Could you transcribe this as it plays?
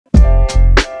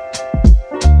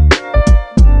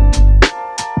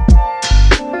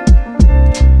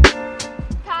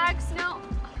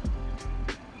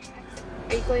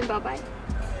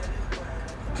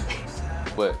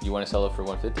You want to sell it for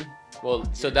 150? Well,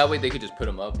 so that way they could just put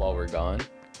them up while we're gone.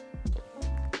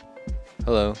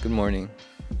 Hello, good morning.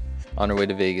 On our way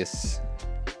to Vegas.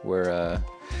 We're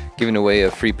giving away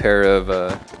a free pair of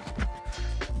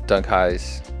Dunk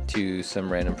Highs to some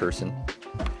random person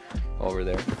over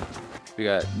there. We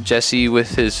got Jesse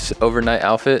with his overnight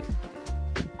outfit.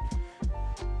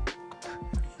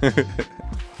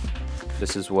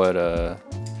 This is what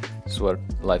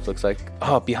life looks like.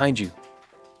 Oh, behind you.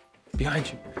 Behind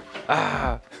you.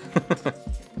 Ah.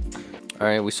 All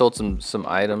right, we sold some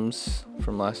items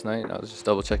from last night. I was just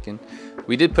double checking.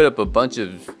 We did put up a bunch of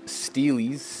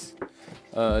Steelies.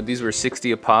 These were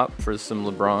 60 a pop for some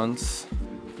LeBrons.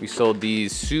 We sold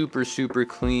these super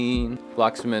clean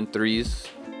Black Cement 3s,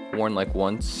 worn like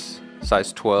once,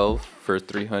 size 12 for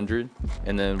 300.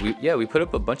 And then we put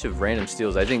up a bunch of random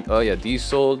steals. I think, oh yeah, these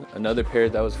sold. Another pair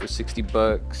that was for 60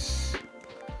 bucks.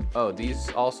 Oh, these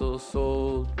also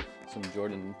sold. Some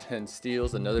Jordan 10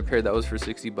 steals, another pair that was for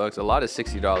 60 bucks. A lot of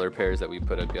 $60 pairs that we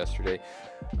put up yesterday.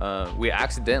 We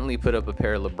accidentally put up a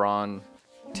pair of LeBron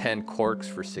 10 corks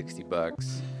for 60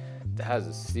 bucks. That has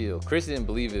a steal. Chris didn't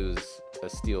believe it was a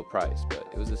steal price, but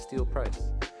it was a steal price.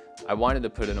 I wanted to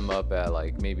put them up at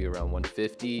like maybe around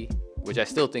 150, which I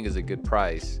still think is a good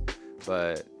price,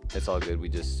 but it's all good. We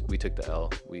took the L.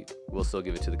 We'll still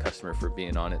give it to the customer for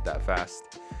being on it that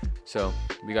fast. So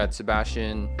we got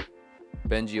Sebastian,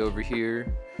 Benji over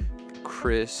here,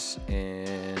 Chris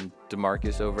and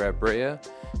DeMarcus over at Brea,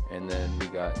 and then we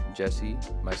got Jesse,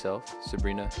 myself,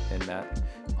 Sabrina, and Matt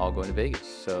all going to Vegas.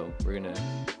 So we're gonna,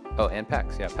 oh, and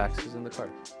Pax, yeah, Pax is in the car.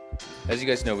 As you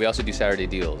guys know, we also do Saturday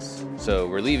deals. So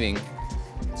we're leaving,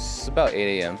 it's about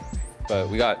 8 a.m., but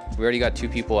we already got 2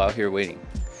 people out here waiting.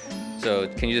 So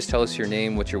can you just tell us your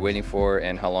name, what you're waiting for,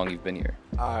 and how long you've been here?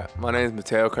 My name is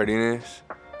Mateo Cardenas.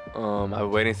 I've been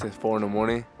waiting since 4 in the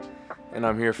morning. And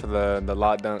I'm here for the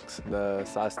lot dunks, the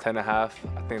size 10.5, I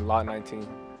think lot 19.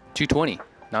 $220,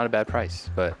 not a bad price,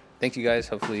 but thank you guys.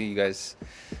 Hopefully you guys,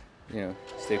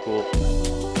 stay cool.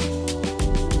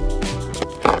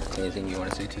 Anything you want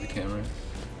to say to the camera?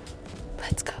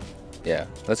 Let's go. Yeah,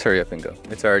 let's hurry up and go.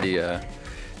 It's already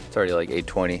like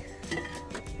 8:20.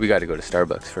 We got to go to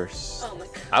Starbucks first. Oh my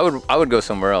God. I would go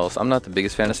somewhere else. I'm not the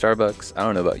biggest fan of Starbucks. I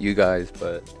don't know about you guys,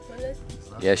 but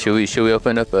yeah, should we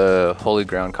open up a Holy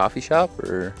Ground coffee shop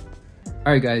or?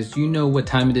 All right, guys, you know what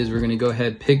time it is. We're gonna go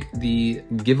ahead pick the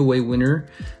giveaway winner.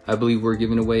 I believe we're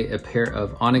giving away a pair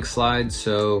of Onyx slides.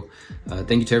 So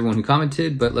thank you to everyone who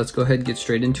commented, but let's go ahead and get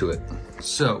straight into it.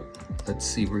 So let's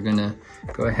see, we're gonna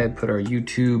go ahead, put our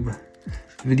YouTube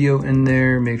video in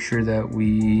there. Make sure that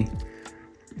we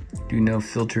do no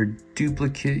filtered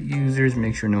duplicate users.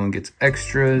 Make sure no one gets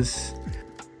extras.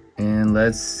 And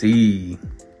let's see.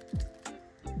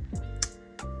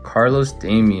 Carlos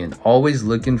Damien, always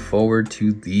looking forward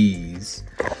to these.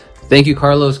 Thank you,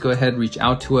 Carlos. Go ahead, reach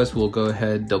out to us. We'll go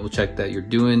ahead, double check that you're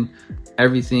doing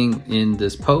everything in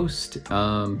this post.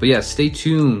 But yeah, stay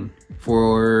tuned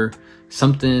for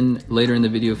something later in the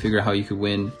video. Figure out how you could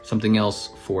win something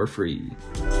else for free.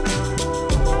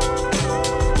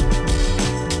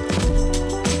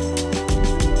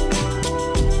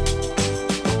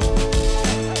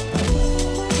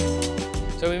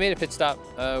 So we made a pit stop.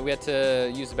 We had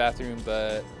to use the bathroom,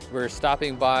 but we're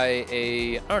stopping by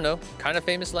a, I don't know, kind of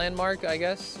famous landmark, I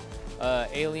guess.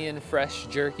 Alien Fresh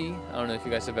Jerky. I don't know if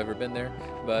you guys have ever been there,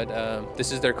 but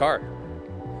this is their car.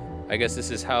 I guess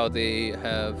this is how they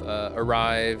have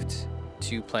arrived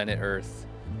to planet Earth.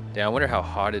 Damn, I wonder how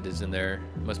hot it is in there.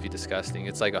 It must be disgusting.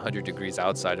 It's like 100 degrees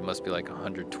outside. It must be like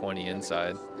 120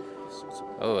 inside.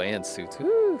 Oh, and suits.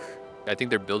 Woo. I think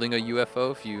they're building a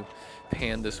UFO if you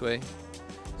pan this way.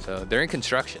 So they're in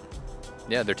construction.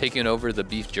 Yeah, they're taking over the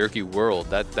beef jerky world.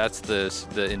 That's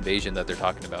the invasion that they're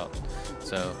talking about.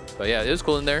 So, but yeah, it was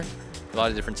cool in there. A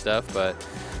lot of different stuff, but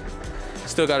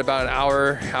still got about an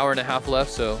hour and a half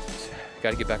left. So got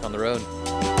to get back on the road.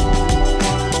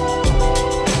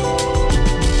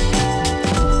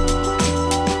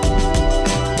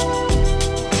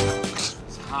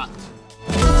 It's hot.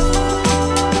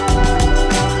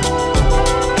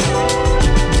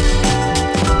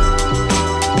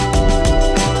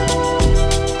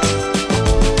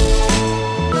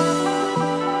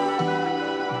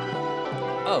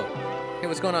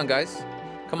 What's going on, guys?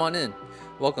 Come on in.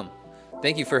 Welcome.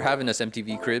 Thank you for having us,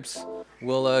 MTV Cribs.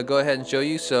 We'll go ahead and show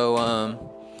you. So,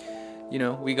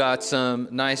 we got some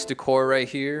nice decor right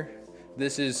here.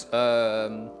 This is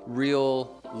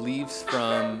real leaves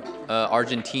from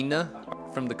Argentina,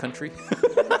 from the country.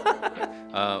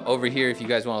 Over here, if you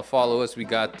guys want to follow us, we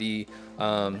got the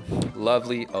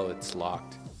lovely, oh, it's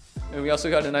locked. And we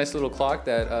also got a nice little clock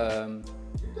that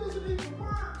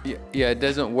Yeah, it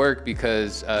doesn't work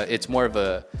because it's more of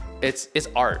a, it's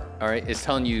art, all right? It's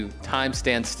telling you time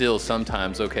stands still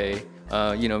sometimes, okay?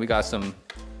 You know, we got some,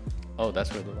 oh,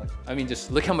 that's where they're like, I mean,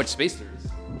 just look how much space there is.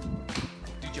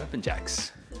 Do jumping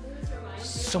jacks.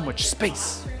 So much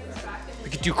space. We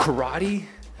could do karate.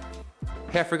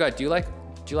 Hey, I forgot, do you like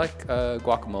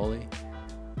guacamole?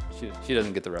 She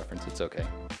doesn't get the reference, it's okay.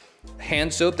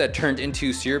 Hand soap that turned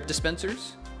into syrup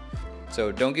dispensers.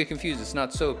 So don't get confused, it's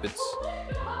not soap, it's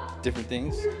different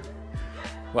things.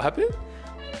 What happened?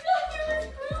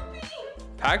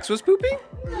 Pax was pooping?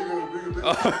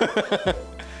 Oh.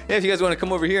 Yeah, if you guys want to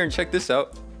come over here and check this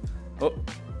out. Oh.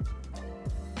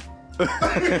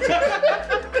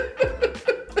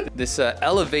 This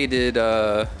elevated,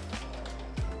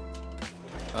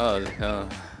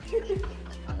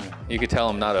 you could tell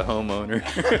I'm not a homeowner.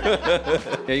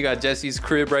 Yeah, you got Jesse's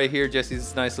crib right here.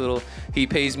 Jesse's nice little, he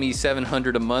pays me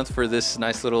 $700 a month for this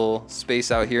nice little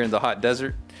space out here in the hot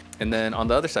desert. And then on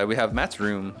the other side, we have Matt's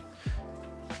room,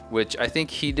 which I think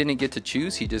he didn't get to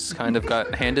choose. He just kind of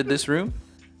got handed this room.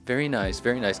 Very nice,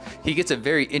 very nice. He gets a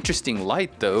very interesting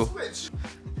light though.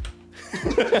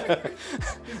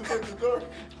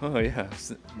 Oh yeah,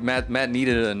 Matt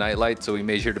needed a night light, so we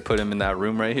made sure to put him in that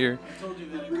room right here. I told you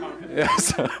that in confidence. Yeah,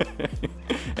 so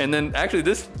and then actually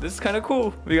this is kind of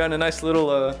cool. We got a nice little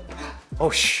oh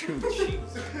shoot,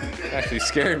 actually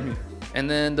scared me. And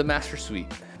then the master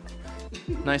suite,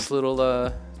 nice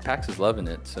little Pax is loving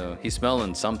it, so he's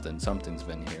smelling something. Something's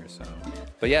been here, so.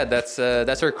 But yeah, that's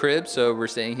our crib. So we're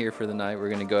staying here for the night. We're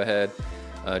gonna go ahead,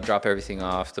 drop everything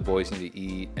off. The boys need to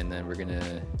eat, and then we're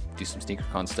gonna do some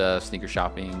SneakerCon stuff, sneaker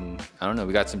shopping. I don't know.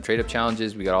 We got some trade-up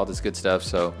challenges. We got all this good stuff.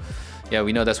 So yeah,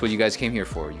 we know that's what you guys came here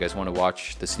for. You guys want to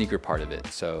watch the sneaker part of it.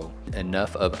 So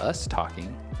enough of us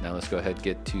talking. Now let's go ahead and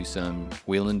get to some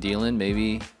wheeling dealing.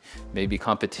 Maybe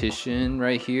competition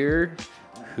right here.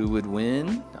 Who would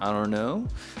win? I don't know.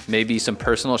 Maybe some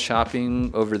personal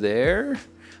shopping over there.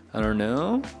 I don't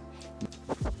know.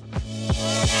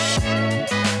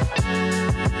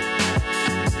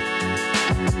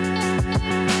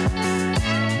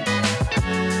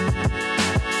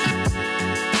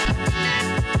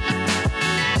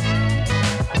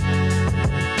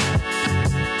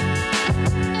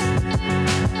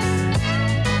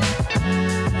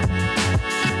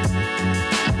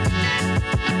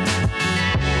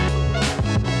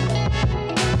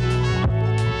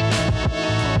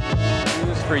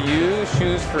 For you,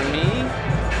 shoes for me.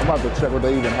 I'm about to check what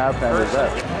they even have pandas at.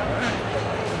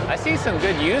 I see some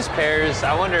good used pairs.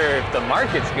 I wonder if the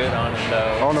market's good on them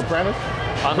though. On the apprentice?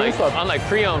 On like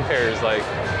pre-owned pairs, like.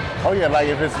 Oh yeah, like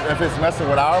if it's messing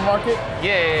with our market?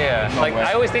 Yeah. No like way.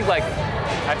 I always think like,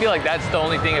 I feel like that's the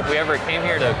only thing if we ever came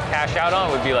here to cash out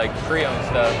on would be like pre-owned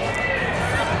stuff.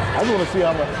 I just want to see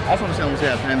how much. I just want to see how much they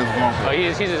have pandas going for. Oh,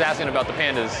 he's just asking about the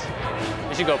pandas.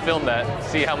 You should go film that.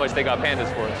 See how much they got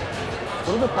pandas for.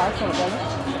 What are the price on the pandas?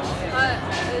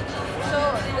 So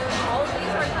all of these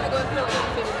are kind of going for like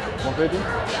 150? 150. Yeah.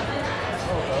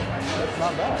 Oh, okay. That's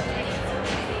not bad.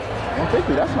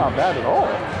 150, that's not bad at all.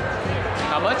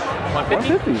 How much?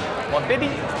 150? 150?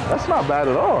 That's not bad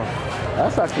at all.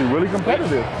 That's actually really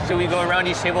competitive. Should we go around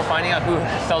each table finding out who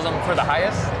sells them for the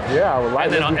highest? Yeah, I would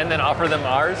like and then offer them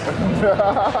ours?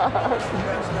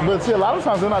 But see, a lot of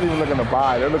times they're not even looking to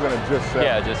buy. They're looking to just sell.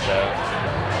 Yeah, just sell.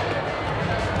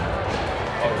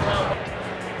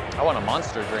 I want a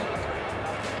Monster drink.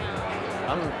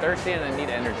 I'm thirsty and I need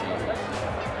energy.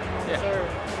 Yeah.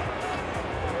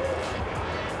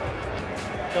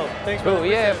 No, thanks for Oh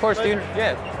yeah, of course, dude.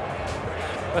 Yeah.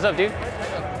 What's up, dude?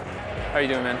 How are you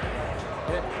doing, man?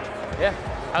 Yeah.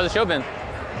 How's the show been?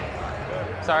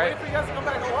 Sorry. Wait for you guys to come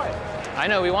back to Hawaii. I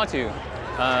know, we want to.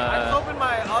 I just opened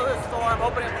my other store. I'm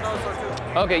opening up another store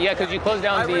too. Okay, yeah, because you closed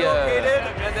down I relocated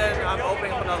and then I'm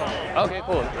opening up another one. Okay,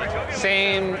 cool.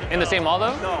 Same, in the same mall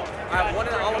though? No, I have one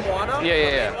in Ala Moana.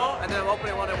 Yeah. And then I'm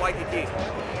opening one in Waikiki.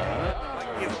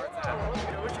 Waikiki is where it's at.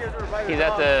 Wish you guys were invited. He's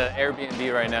at the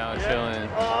Airbnb right now, chilling.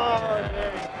 Oh,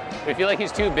 man. We feel like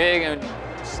he's too big and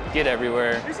just get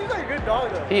everywhere. He seems like a good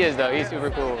dog though. He is though, he's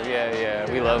super cool. Yeah,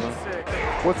 we love him. Sick.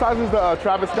 What size is the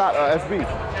Travis Scott SB? You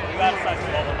got a size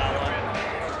 12 on that one.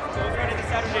 So who's running the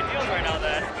Saturday deals right now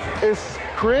then? It's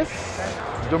Chris,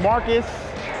 DeMarcus,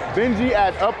 Benji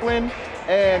at Upland,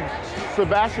 and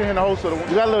Sebastian in the host of the.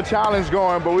 We got a little challenge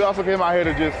going, but we also came out here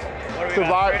to just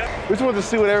survive. We just wanted to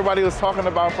see what everybody was talking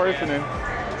about first and then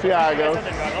see how it goes.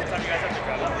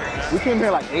 We came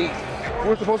here like 8. We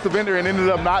were supposed to vendor and ended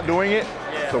up not doing it.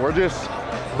 Yeah. So we're just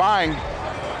buying.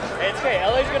 It's okay.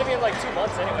 LA's gonna be in like 2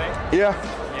 months anyway. Yeah,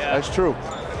 that's true.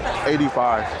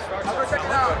 85.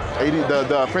 80,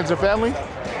 the Friends and Family,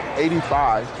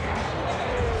 85.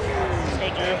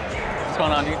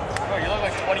 going on, dude? Bro, you look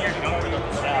like 20 years younger than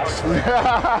the staff.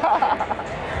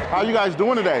 How you guys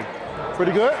doing today?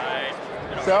 Pretty good?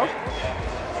 So?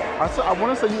 I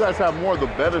want to say you guys have more of the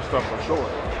better stuff for sure.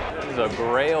 This is a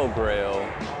Grail.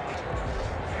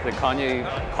 The Kanye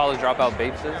college dropout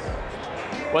Bapeses.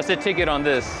 What's the ticket on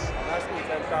this? I'm asking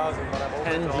 10,000, but I'm open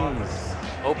 10 to offers. G's.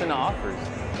 Open to offers.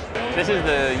 This is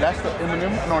the... That's the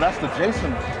Eminem? No, that's the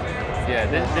Jason. Yeah,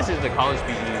 this is the college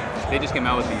PE. They just came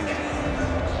out with these.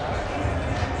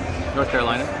 North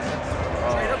Carolina.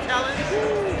 Straight up challenge for the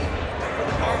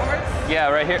Carhartts. Yeah,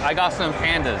 right here. I got some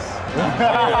pandas.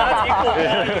 That's equal.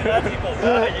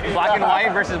 That's equal. Black and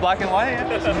white versus black and white.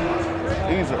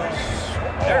 These are...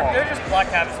 They're just black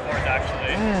canvas sports,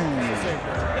 actually.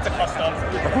 It's a custom.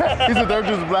 He said they're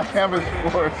just black canvas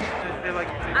sports. I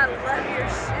love your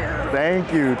shoes.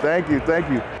 Thank you. Oh,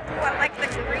 I like the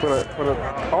green.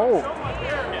 Oh,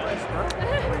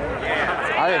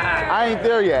 I ain't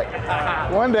there yet.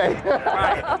 One day.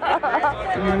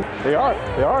 They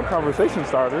are conversation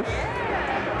starters.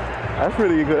 That's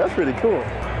pretty good. That's pretty cool.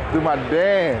 Do my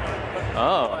dance.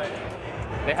 Oh.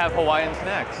 They have Hawaiian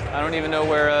snacks. I don't even know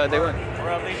where they went. We're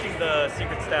unleashing the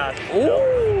secret stash.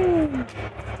 Ooh. You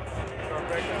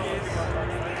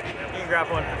can grab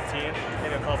one for the team,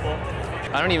 maybe a couple.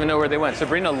 I don't even know where they went.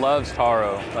 Sabrina loves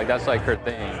taro. Like that's like her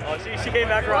thing. Oh, she came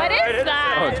back around. What right? is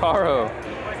that? Oh, taro. Taro.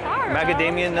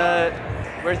 Macadamia nut.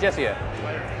 Where's Jesse at?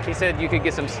 He said you could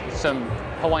get some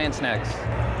Hawaiian snacks.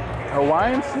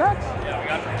 Hawaiian snacks? Yeah, we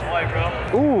got from Hawaii,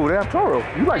 bro. Ooh, they have taro.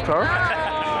 You like taro?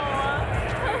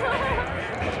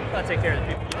 Gotta take care of the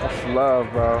people. That's love,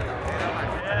 bro.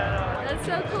 That's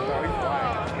so cool.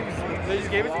 They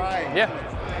just gave it to you? Yeah.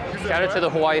 Shout out to the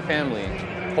Hawaii family.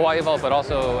 Hawaii Vault, but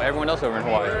also everyone else over in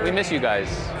Hawaii. We miss you guys.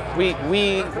 We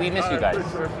miss you guys.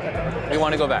 We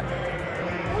want to go back.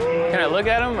 Can I look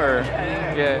at them or?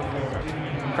 Yeah.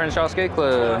 Crenshaw Skate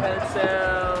Club.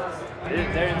 Headsails.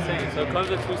 They're insane. So it comes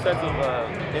with 2 sets of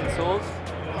insoles.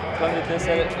 Comes with this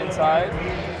set inside.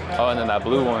 Oh, and then that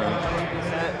blue one.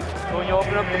 So when you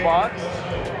open up the box,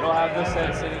 you'll have this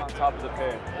set sitting on top of the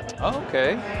pair. Oh,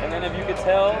 okay. And then if you could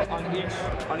tell on each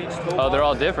toe Oh, they're box,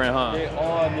 all different, huh? they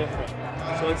all different.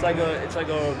 So it's like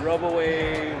a rub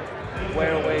away,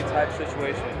 wear away type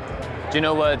situation. Do you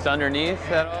know what's underneath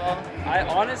at all? I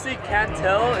honestly can't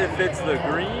tell if it's the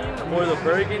green or the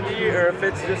burgundy or if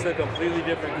it's just a completely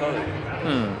different color.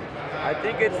 I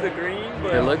think it's the green,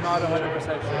 but It I'm looks- not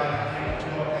 100% sure.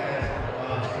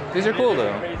 These are cool It's a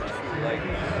though. crazy shoe. Like,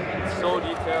 it's so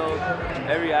detailed,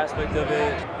 every aspect of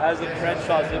it. Has a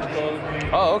Crenshaw zip code.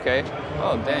 Oh, okay.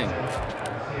 Oh, dang.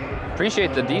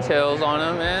 Appreciate the details on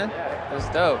them, man. That's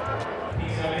dope.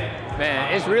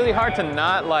 Man, it's really hard to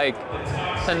not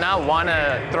want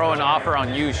to throw an offer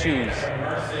on used shoes.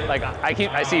 Like I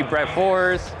see Brett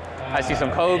Fours, I see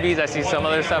some Kobe's, I see some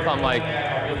other stuff. I'm like,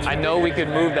 I know we could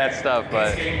move that stuff,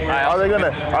 but Are they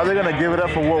gonna give it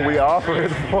up for what we offer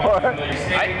it for?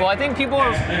 I think people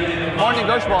are more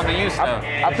negotiable on the used stuff.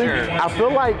 I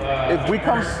feel like if we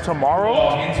come tomorrow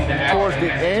towards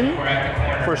the end,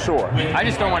 for sure. I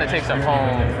just don't want to take stuff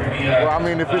home. Well, I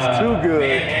mean, if it's too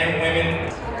good,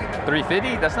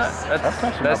 350? That's actually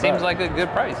that not seems bad. like a good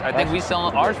price. I think we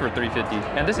sell ours for 350,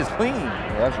 and this is clean.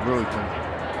 that's really cool.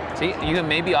 See, you can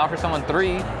maybe offer someone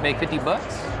 3, make 50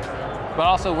 bucks. But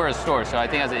also we're a store, so I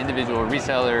think as an individual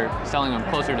reseller, selling them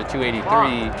closer to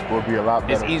 283 Would be a lot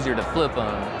it's better. easier to flip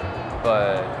them.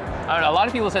 But I don't know, a lot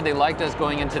of people said they liked us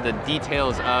going into the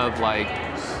details of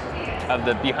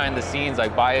the behind the scenes,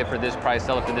 like buy it for this price,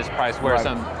 sell it for this price, where Right.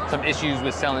 some issues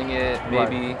with selling it,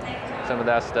 maybe some of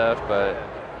that stuff. But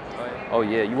oh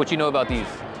yeah, what you know about these?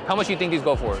 How much do you think these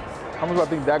go for? How much do I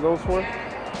think that goes for?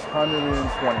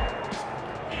 120.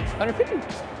 150.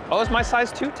 Oh, it's my size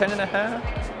too, 10 and a half.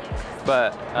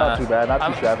 But Not too bad, not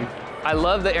too shabby. I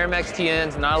love the Air Max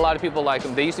TNs. Not a lot of people like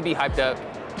them. They used to be hyped up.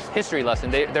 History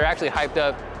lesson. They're actually hyped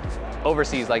up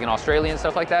overseas, like in Australia and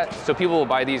stuff like that. So people will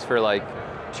buy these for like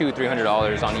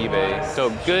 $200-300 on eBay. So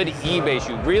good eBay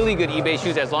shoe, really good eBay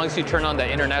shoes. As long as you turn on the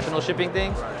international shipping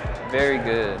thing, very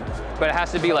good. But it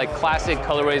has to be like classic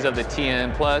colorways of the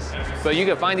TN Plus. But you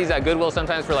can find these at Goodwill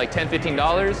sometimes for like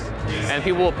 $10-15, and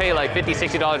people will pay like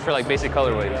 $50-60 for like basic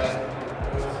colorways.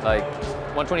 Like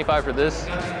 $125 for this,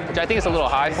 which I think is a little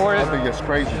high for I it. think it's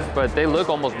crazy. But they look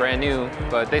almost brand new,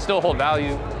 but they still hold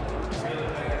value.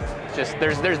 Just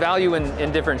there's value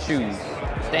in different shoes.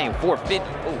 Dang, $450.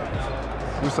 Oh.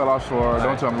 We sell ours for,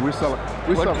 don't tell me, we sell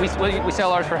We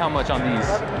sell ours for how much on these?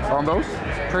 on those?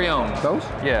 Pre-owned. Those?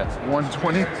 Yeah,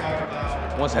 120.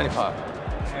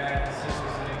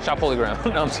 175. Shop Holy Ground.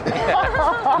 No, I'm just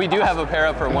kidding. We do have a pair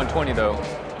up for 120 though.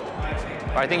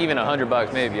 Or I think even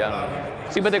 $100 maybe, I don't know.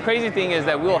 See, but the crazy thing is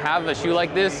that we'll have a shoe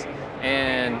like this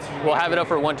and we'll have it up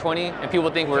for 120 and people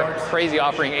think we're crazy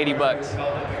offering 80 bucks.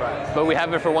 But we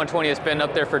have it for 120, it's been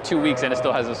up there for 2 weeks and it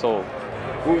still hasn't sold.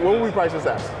 What would we price this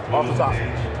at, off the top?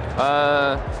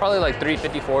 Probably like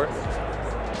 354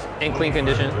 in clean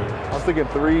condition. I was thinking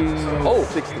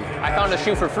 360. I found a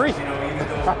shoe for free. You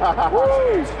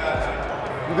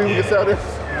think we can sell this?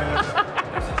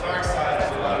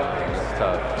 It's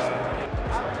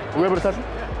tough. We able to touch it?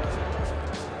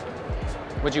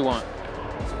 What'd you want?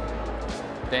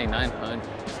 Dang, 900.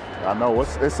 I know,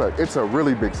 it's a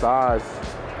really big size.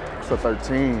 It's a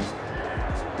 13. These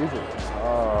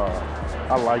are,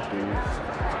 I like these.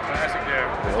 Classic there.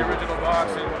 The original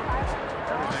box and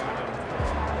everything with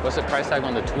them. What's the price tag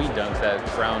on the Tweed Dunks, that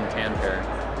brown tan pair?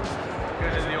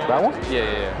 That one?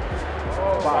 Yeah.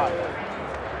 $5.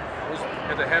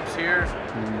 Got the Hemps here.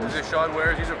 These are Shod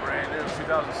Wears. These are brand new,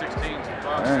 2016.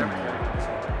 Box and everything.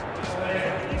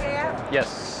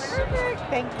 Yes. Perfect.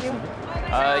 Thank you.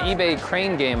 eBay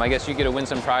crane game. I guess you get to win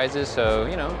some prizes, so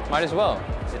you know, might as well.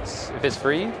 If it's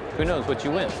free, who knows what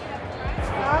you win.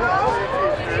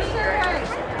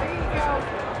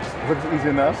 Looks easy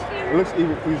enough. It looks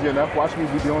easy enough. Watch me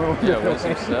be the only one. Yeah, win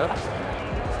some stuff.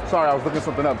 Sorry, I was looking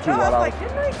something up too. I was while like,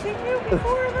 didn't I see you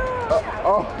before though?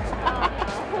 Oh.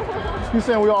 You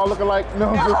saying we all look alike?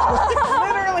 No.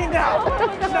 Literally no.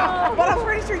 No. But I'm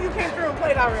pretty sure you came through and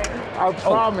played already. I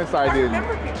promise I I didn't.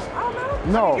 remember people. Oh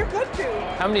no. No. I mean, you're good too.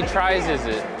 How many tries is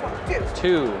it? 2.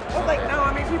 2. I was like, no,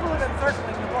 I mean, people have been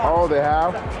circling the block. Oh, they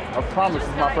have? I promise this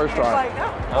is my first It's try. like, no. I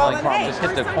Well, like then, hey, just hit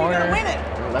first the time corner. You gotta win it.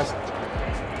 Let's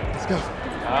go.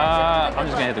 I'm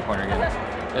just gonna hit the corner again.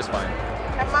 It's fine.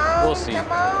 Come on. We'll see.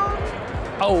 Come on.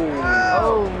 Oh.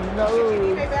 Oh no. You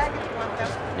can eBay bag if you want them.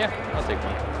 Yeah, I'll take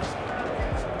one.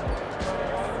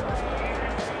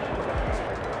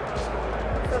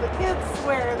 So the kids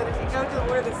swear that if you go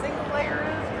to where the single player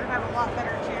is, you have a lot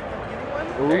better chance of getting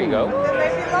one. There you go. Then they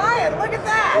be lying. Look at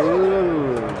that.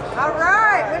 Ooh. All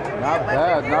right. What'd you Not get?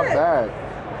 bad, not bad.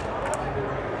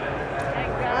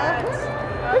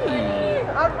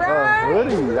 All right.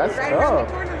 Hoodie, that's Right around tough.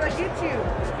 the corner, I get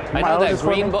you. I know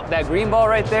that green ball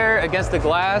right there against the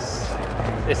glass.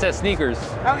 It says sneakers,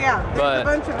 Oh yeah, there's But- a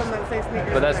bunch of them that say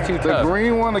sneakers. but that's there. too The tough.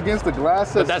 green one against the glass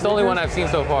says But that's the only one I've seen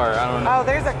so far. I don't know. Oh,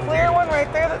 there's a clear one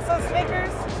right there that says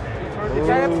sneakers.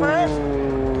 Right up front.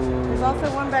 There's also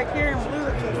one back here in blue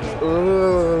that says sneakers.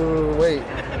 Ooh, wait.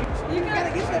 You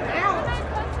gotta get them out.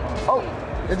 Oh,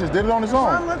 it just did it on its Come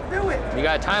on, own. let's do it. You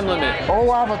got a time limit. Oh,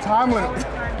 I have a time limit.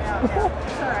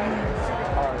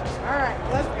 All right,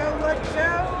 let's go, let's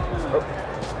go.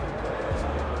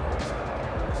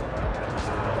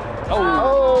 Oh,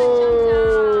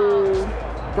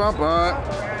 Oh, bump.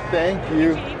 Thank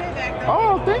you.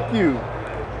 Oh, thank you.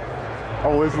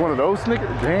 Oh, it's one of those sneakers?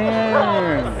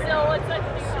 Damn. So what's that?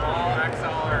 Small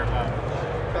XL or above.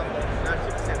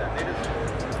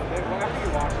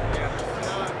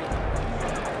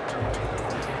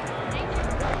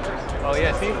 oh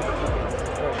yeah. See.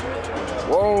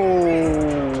 Whoa.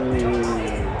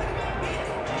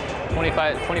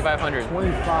 2500.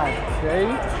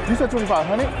 25K? You said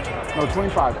 2,500? No,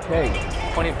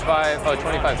 25K. 25. Oh,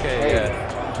 25K.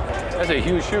 Yeah. That's a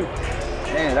huge shoe.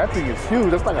 Man, that thing is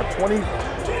huge. That's like a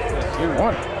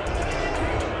 21.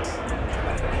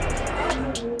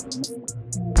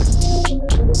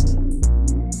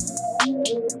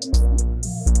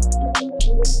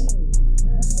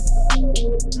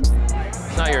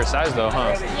 It's not your size though,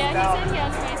 huh? Yeah, he said he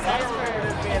has my size for,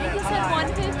 I think he said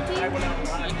 150.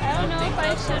 I don't know if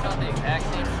I should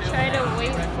try to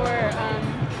wait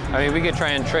for, I mean, we could try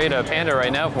and trade a Panda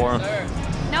right now for him.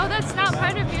 no, that's not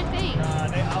part of your thing.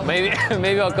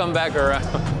 Maybe I'll come back around.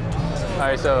 All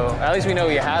right, so at least we know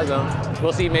he has them.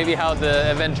 We'll see maybe how the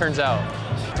event turns out.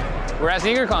 We're at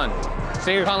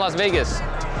SNEAKERCon Las Vegas.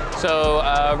 So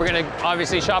we're gonna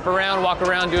obviously shop around, walk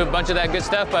around, do a bunch of that good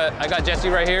stuff, but I got Jesse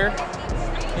right here.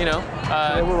 You know,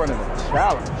 We're running a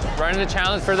challenge. running a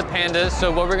challenge for the pandas.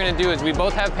 So what we're gonna do is we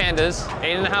both have pandas,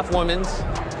 8.5 women's,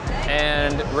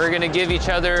 and we're gonna give each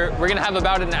other, we're gonna have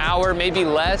about an hour, maybe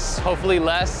less, hopefully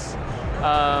less,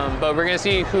 but we're gonna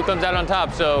see who comes out on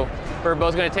top. So we're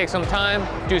both gonna take some time,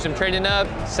 do some trading up,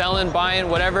 selling, buying,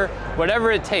 whatever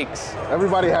it takes.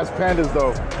 Everybody has pandas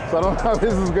though, so I don't know how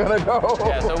this is gonna go.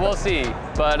 Yeah, so we'll see.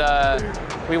 But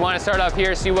we want to start off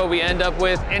here, see what we end up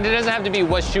with. And it doesn't have to be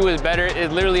what shoe is better.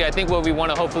 It literally, I think what we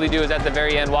want to hopefully do is at the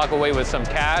very end, walk away with some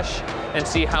cash and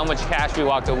see how much cash we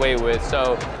walked away with.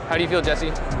 So how do you feel, Jesse?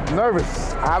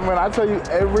 Nervous. When I tell you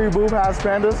every booth has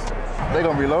pandas, they're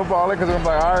gonna be lowballing because I'm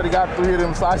like, I already got 3 of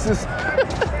them sizes.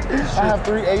 I have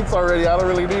 3 8s already. I don't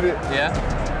really need it. Yeah?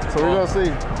 So we're gonna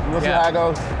see. We'll see how it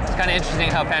goes. It's kind of interesting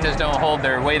how pandas don't hold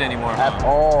their weight anymore. At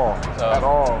all. At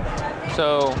all.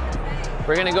 So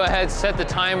we're gonna go ahead, set the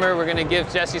timer. We're gonna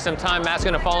give Jesse some time. Matt's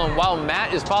gonna follow him. While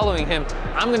Matt is following him,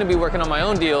 I'm gonna be working on my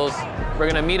own deals. We're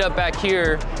gonna meet up back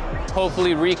here,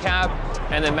 hopefully recap,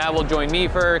 and then Matt will join me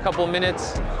for a couple of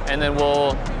minutes, and then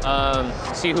we'll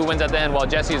see who wins at the end while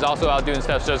Jesse is also out doing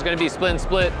stuff. So it's gonna be split and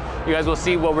split. You guys will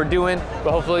see what we're doing,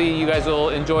 but hopefully you guys will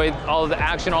enjoy all of the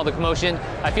action, all the commotion.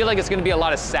 I feel like it's gonna be a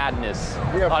lot of sadness.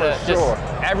 Yeah, for sure.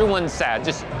 Everyone's sad,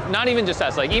 just not even just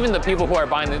us, like even the people who are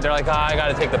buying it, they're like, I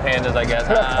gotta take the pandas, I guess.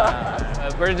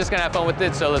 We're just gonna have fun with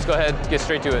it, so let's go ahead, get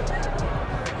straight to it.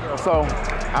 So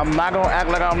I'm not gonna act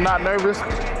like I'm not nervous,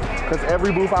 because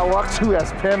every booth I walk to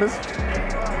has pandas,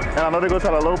 and I know they're gonna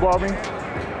try to lowball me,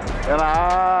 and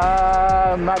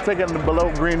I'm not taking the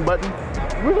below green button.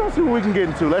 We're gonna see what we can get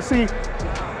into. Let's see.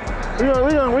 We're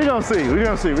gonna see.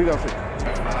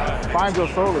 Find Your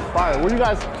Soul is fire. Where you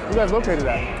guys located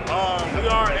at? We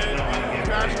are in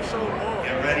Fashion Show Mall.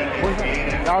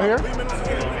 Out here?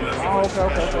 Oh,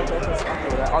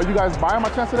 okay. Are you guys buying my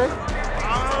chance today?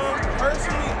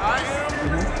 Personally, I am.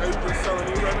 Are you just selling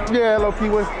these right now? Yeah, low key.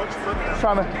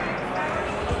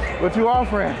 What you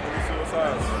offering?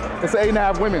 It's an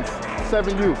 8.5 women's,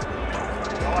 7U.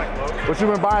 What you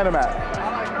been buying them at?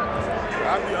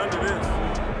 I'd be under this.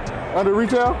 Under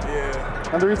retail?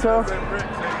 Yeah. Under retail?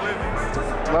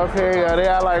 Okay, yeah, they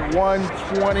at like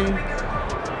 120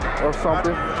 or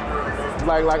something.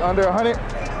 Like under 100?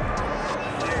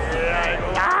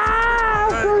 Yeah.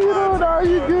 So you know, no,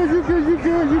 you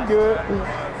good.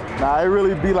 Nah, it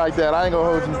really be like that. I ain't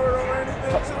gonna hold you.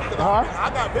 Huh? I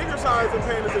got bigger size than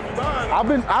pandas if you buy.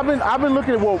 I've been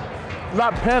looking at, well,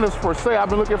 not pandas per se. I've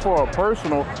been looking for a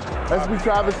personal SB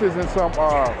Travis's and some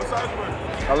What size were you?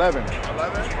 11.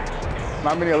 11?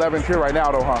 Not many 11s here right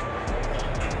now though, huh?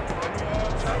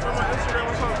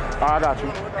 I got you.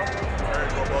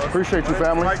 Appreciate you,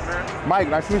 family. Mike,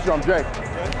 nice to meet you. I'm Jay.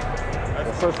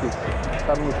 That's Thirsty. Nice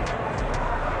to meet you.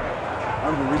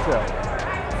 I'm in retail.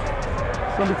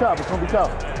 It's gonna be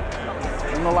tough.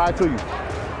 I'm gonna lie to you.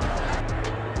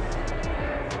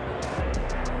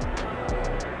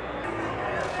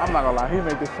 I'm not gonna lie, he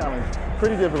made this challenge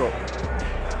pretty difficult.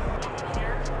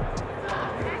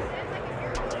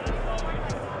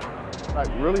 Like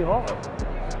really hard.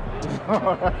 I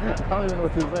don't even know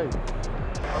what to say.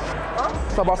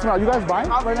 What's up, boss man? Are you guys buying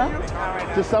right now?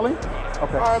 Just selling?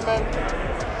 Okay. All right, man.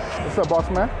 What's up, boss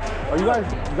man? Are you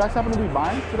guys happen to be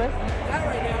buying today?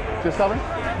 Just selling?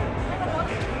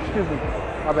 Excuse me.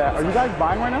 My bad. Are you guys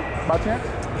buying right now, by chance?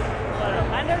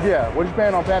 Pandas? Yeah. What are you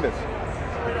paying on pandas?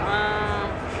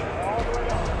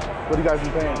 What do you guys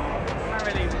been paying? Not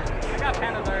really. I got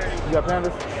pandas already. You got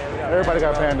pandas? Everybody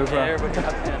got pandas, huh? Yeah, everybody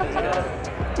got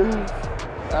pandas.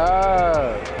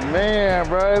 Man,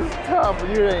 bro, it's tough.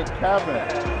 You ain't capping.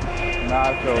 Nah, I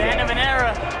feel The end of an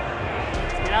era.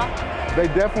 You know? They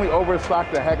definitely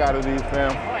overstocked the heck out of these,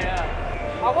 fam. Oh,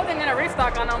 yeah. I wasn't going to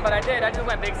restock on them, but I did. I just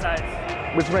went big size.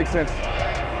 Which makes sense.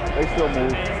 They still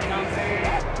move.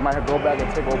 Might have to go back and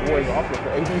take old boys off here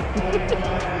for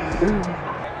 80.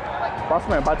 Boss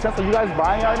man, by chance, are you guys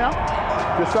buying right now?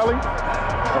 Just selling?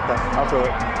 Okay, I'll feel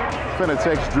it. Finna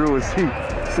text Drew and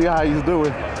see how he's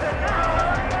doing.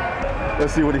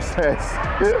 Let's see what he says.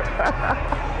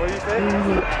 What do you say?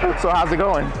 So how's it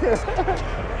going?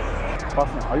 Boss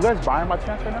man, are you guys buying by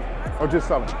chance right now? Or just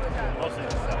selling? Mostly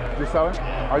just selling. Just selling?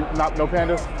 Are you no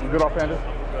pandas? You good off pandas?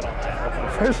 Good on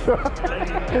pandas. For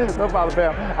sure. No problem,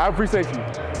 fam. I appreciate you.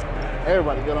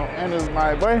 Everybody good on pandas,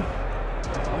 my boy.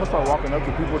 I'm gonna start walking up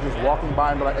to people just walking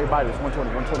by and be like, hey, buy this,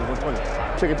 120, 120, 120.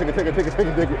 Ticket.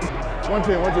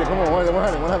 110, come on,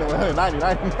 100, 90.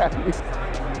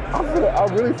 I'm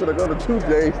really finna go to 2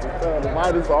 days to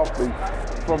buy this off me.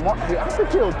 I think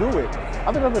he'll do it.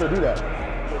 I think I'm gonna do that.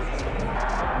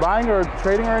 Buying or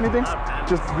trading or anything?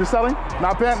 Just selling?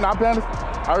 Not pandas?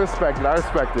 I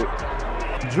respect it.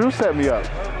 Drew set me up.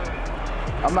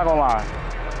 I'm not gonna lie.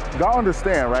 Y'all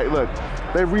understand, right? Look,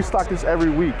 they restock this every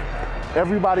week.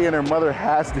 Everybody and their mother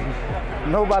has these.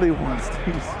 Nobody wants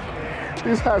these.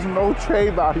 This has no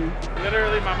trade value.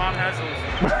 Literally, my mom has those.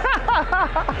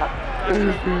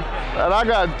 And I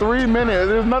got 3 minutes.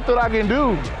 There's nothing I can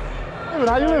do. Hey,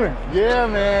 how you living? Yeah,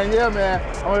 man.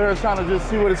 I'm over here trying to just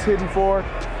see what it's hitting for.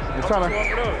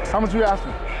 How much you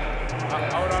asking? I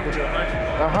would offer you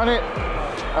 100.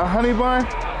 A honey bun?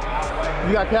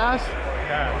 You got cash?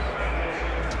 cash.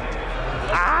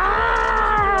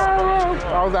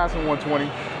 I was asking 120.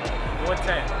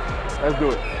 110. Let's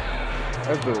do it.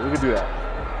 We can do that.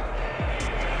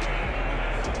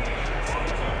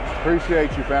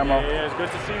 Appreciate you, famo. Yeah, it's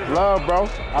good to see you. Love, bro.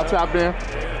 I'll tap in.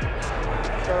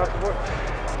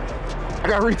 I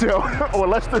got retail, or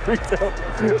less than retail,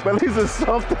 but at least it's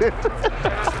something.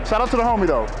 Shout out to the homie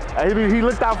though. He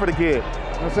looked out for the kid. You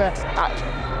know what I'm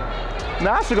saying?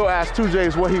 Now I should go ask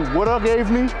 2J's what he woulda gave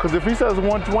me, because if he says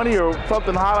 120 or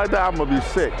something high like that, I'm gonna be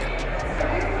sick.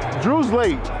 Drew's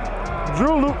late.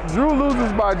 Drew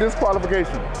loses by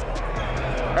disqualification.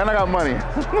 And I got money.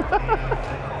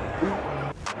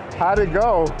 How'd it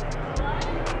go?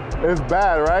 It's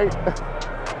bad, right?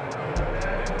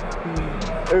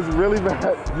 It's really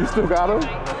bad. You still got him?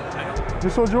 You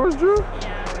sold yours, Drew?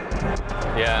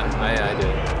 Yeah, I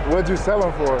did. What'd you sell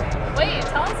him for? Wait,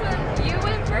 tell us when you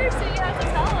went first, so you have to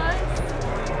tell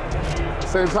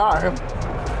us. Same time.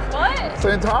 What?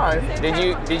 Same time.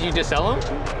 Did you just sell them?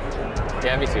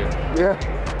 Yeah, me too. Yeah.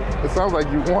 It sounds like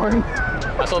you won.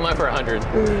 I sold mine for 100.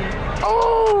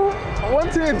 Oh,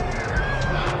 110.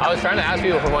 I was trying to ask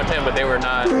people for 110, but they were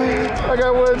not. I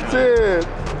got 110.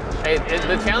 Hey,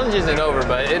 the challenge isn't over,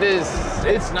 but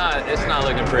it's not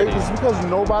looking pretty. It's because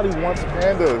nobody wants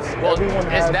pandas. Well, everyone it's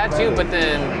has that too,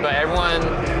 pandas. but everyone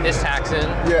is taxing.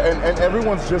 Yeah, and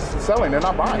everyone's just selling. They're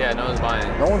not buying. Yeah, no one's buying.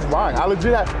 No one's buying. I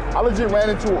legit ran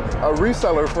into a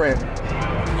reseller friend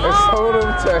and sold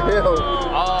them to him.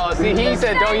 Oh, see, he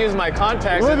said don't use my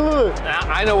contacts. Look.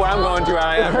 I know where I'm going to.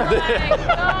 I am. Oh my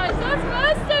gosh, that's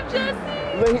messed up, Jesse.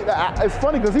 It's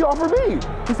funny because he offered me.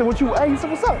 He said, he said,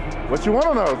 what's up? What you want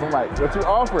on those? I'm like, what you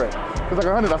offering? He's like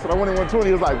 100. I said, I wanted 120.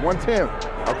 He was like, 110.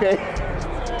 Okay.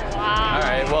 Wow. All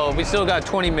right, well, we still got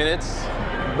 20 minutes.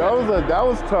 That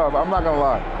was tough, I'm not gonna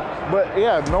lie. But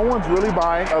yeah, no one's really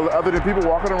buying other than people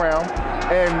walking around,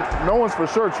 and no one's for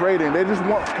sure trading. They just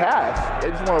want cash. They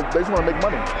just want to make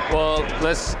money. Well,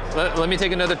 let me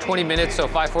take another 20 minutes, so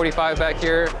 5:45 back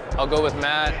here. I'll go with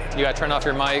Matt. You gotta turn off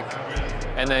your mic.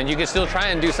 And then you can still try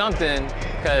and do something,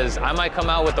 because I might come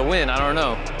out with the win. I don't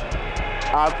know.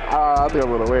 I think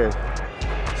I'm gonna win.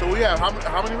 So we have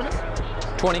how many minutes?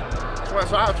 20.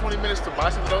 So I have 20 minutes to buy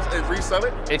some of those and resell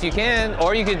it? If you can,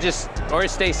 or you could or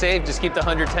stay safe, just keep the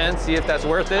 110, see if that's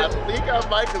worth it. I think I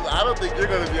might, because I don't think you're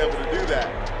gonna be able to do that.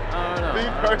 I don't know. Me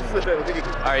personally.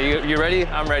 All right, you ready?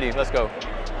 I'm ready, let's go.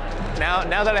 Now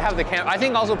that I have the camera, I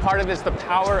think also part of it's the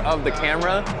power of the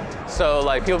camera. So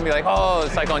like people be like, oh,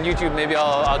 it's like on YouTube, maybe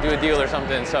I'll do a deal or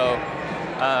something. So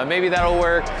maybe that'll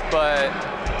work. But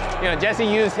you know, Jesse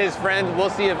used his friend. We'll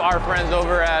see if our friends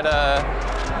over at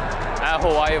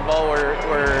Hawaii Vault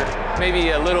were maybe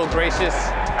a little gracious.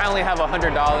 I only have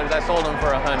 $100. I sold them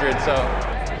for 100. So,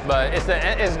 but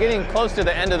it's getting close to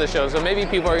the end of the show. So maybe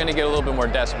people are gonna get a little bit more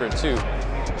desperate too.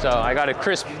 So I got a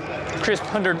crisp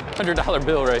 $100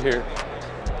 bill right here.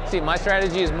 See, my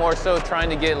strategy is more so trying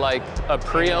to get like a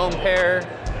pre-owned pair,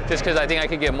 just because I think I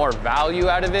could get more value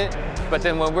out of it. But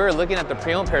then when we were looking at the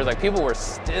pre-owned pairs, like people were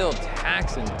still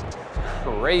taxing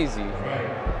crazy.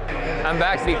 I'm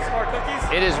back.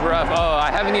 It is rough. Oh, I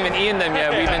haven't even eaten them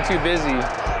yet. We've been too busy.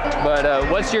 But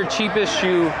what's your cheapest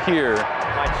shoe here?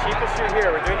 My cheapest shoe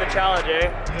here. We're doing the challenge,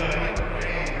 eh?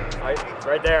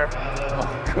 Right there. Oh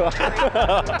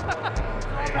God.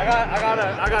 I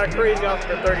got a crazy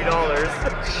offer for $30.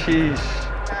 Sheesh.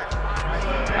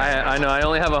 I know. I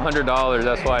only have $100.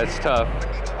 That's why it's tough.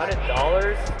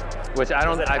 $100? Which I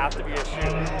don't. Does it have to be a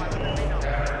shoe?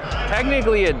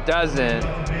 Technically, it doesn't.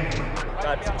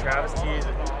 Got some Travis tees.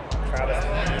 Travis.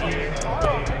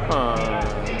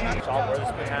 Sean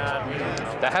Witherspoon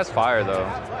had. That has fire though.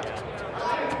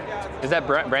 Is that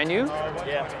brand new?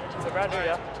 Yeah, it's a brand new,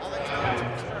 yeah.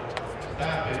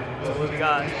 What we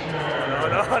got?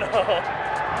 No.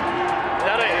 Is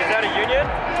that a Union?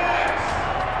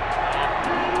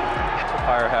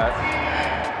 Fire hat.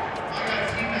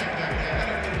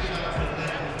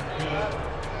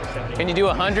 Can you do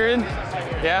 100?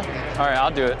 Yeah? All right,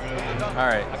 I'll do it. All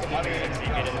right.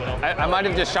 I might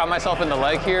have just shot myself in the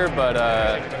leg here, but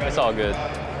it's all good.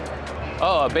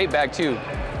 Oh, a bait bag too.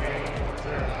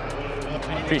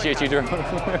 Appreciate you, Drew.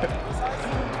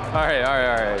 All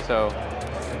right. So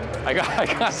I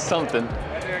got something.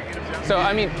 So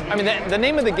I mean, the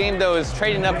name of the game though is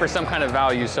trading up for some kind of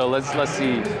value. So let's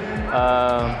see.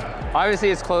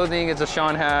 Obviously, it's clothing. It's a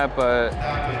Sean hat, but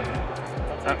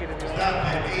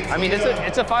I mean,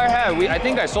 it's a fire hat. I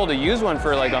think I sold a used one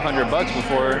for like $100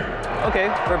 before. Okay,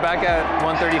 we're back at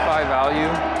 135 value.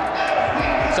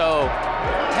 So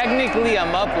technically,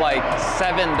 I'm up like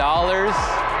 $7.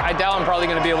 I doubt I'm probably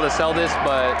gonna be able to sell this,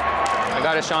 but I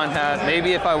got a Sean hat.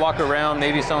 Maybe if I walk around,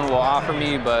 maybe someone will offer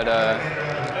me, but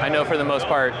I know for the most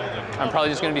part, I'm probably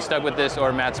just gonna be stuck with this,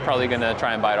 or Matt's probably gonna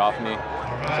try and buy it off me.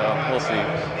 So we'll see.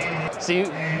 See,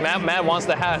 Matt wants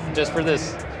the hat just for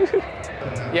this.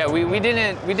 Yeah, we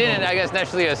didn't, I guess,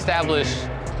 naturally establish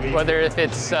whether if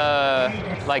it's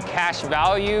like cash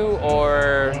value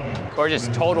or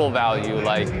just total value.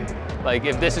 Like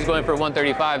if this is going for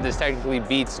 135, this technically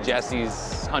beats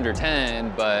Jesse's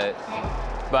 110, but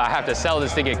I have to sell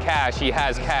this to get cash. He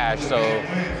has cash, so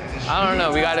I don't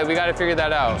know. We gotta figure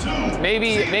that out.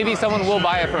 Maybe someone will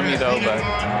buy it from me though, but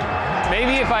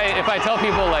maybe if I tell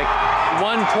people like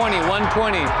 120, or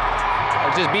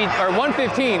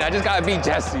 115, I just gotta beat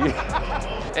Jesse.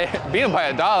 Beat him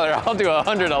by $1, I'll do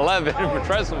 111, but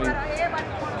trust me.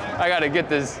 I gotta get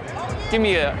this. Give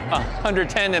me a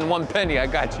 110 and 1 penny, I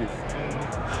got you.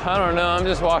 I don't know, I'm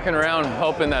just walking around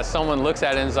hoping that someone looks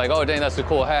at it and is like, oh dang, that's a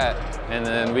cool hat. And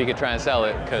then we could try and sell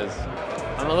it, because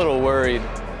I'm a little worried.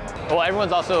 Well,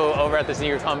 everyone's also over at the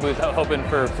SneakerCon booth hoping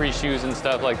for free shoes and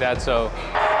stuff like that, so.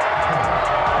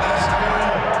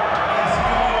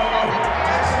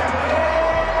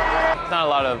 Not a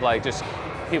lot of like just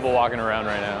people walking around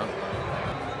right now.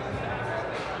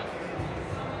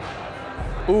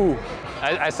 Ooh,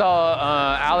 I saw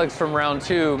Alex from round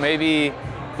 2. Maybe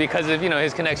because of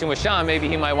his connection with Sean, maybe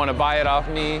he might want to buy it off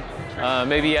me.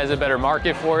 Maybe he has a better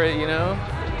market for it,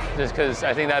 just because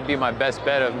I think that'd be my best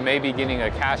bet of maybe getting a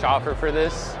cash offer for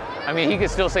this. I mean, he could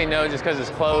still say no just because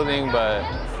it's clothing, but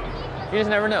you just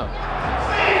never know.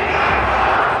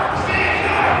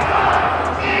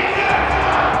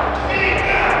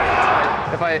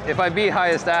 If I beat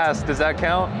highest ask, does that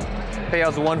count?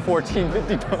 Payouts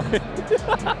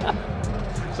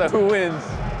 $114.59. So who wins?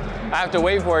 I have to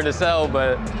wait for it to sell,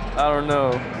 but I don't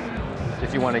know.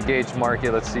 If you want to gauge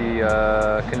market, let's see.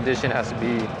 Condition has to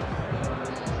be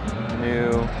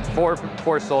new. Four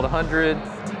sold 100.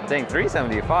 Dang,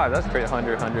 375. That's great.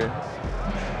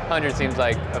 100 seems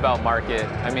like about market.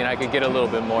 I mean, I could get a little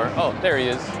bit more. Oh, there he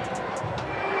is.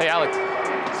 Hey, Alex.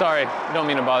 Sorry, don't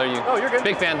mean to bother you. Oh, you're good.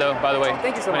 Big fan though, by the way. Oh,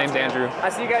 thank you so much. My name's Andrew. I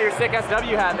see you got your sick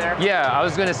SW hat there. Yeah, I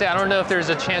was gonna say, I don't know if there's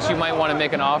a chance you might want to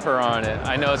make an offer on it.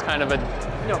 I know it's kind of a...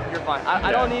 No, you're fine.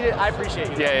 I don't need it. I appreciate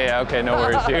you. Yeah, okay, no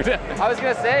worries, dude. I was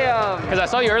gonna say, because I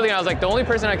saw you earlier and I was like, the only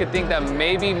person I could think that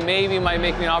maybe might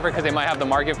make me an offer because they might have the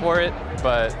market for it,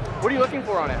 but... What are you looking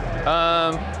for on it?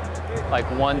 Like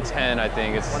 110, I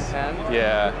think. It's 110?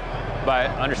 Yeah, but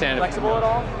understand. Flexible at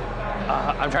all?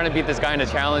 I'm trying to beat this guy in a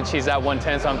challenge. He's at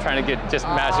 110, so I'm trying to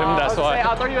match him. That's why.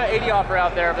 I'll throw you an 80 offer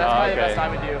out there, but that's probably the best I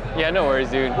would do. Yeah, no worries,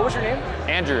 dude. What was your name?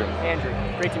 Andrew. Andrew.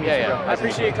 Great to meet you, bro. I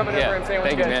appreciate you coming over and saying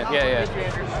what's good. Thank you, man. Yeah. Thank you,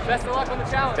 Andrew. Best of luck on the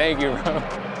challenge. Thank you, bro.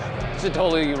 It's a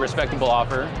totally respectable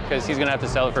offer because he's gonna have to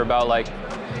sell it for about like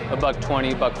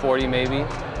 $120, $140 maybe.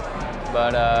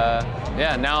 But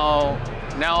yeah, now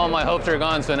all my hopes are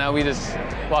gone. So now we just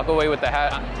walk away with the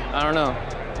hat. I don't know.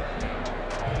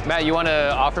 Matt, you want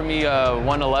to offer me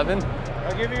 111?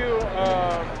 I'll give you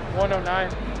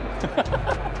 109.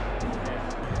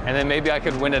 And then maybe I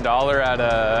could win $1 at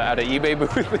an eBay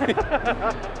booth.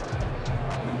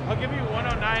 I'll give you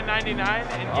 109.99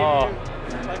 and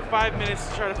give you like 5 minutes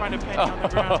to try to find a penny on the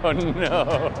ground. Oh no!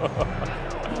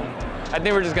 I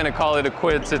think we're just gonna call it a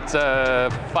quits. It's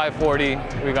 5:40.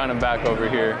 We got him back over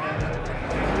here.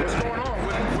 What's going on?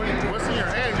 What's in your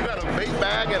hand? You got a bait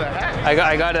bag and a hat. I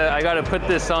gotta put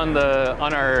this on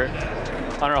our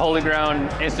Holy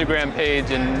Ground Instagram page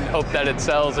and hope that it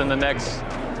sells in the next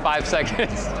 5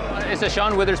 seconds. It's a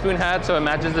Sean Witherspoon hat, so it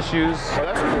matches the shoes. Oh,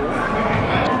 that's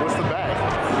cool. What's the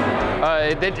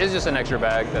bag? It's just an extra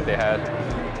bag that they had.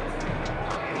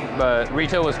 But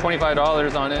retail was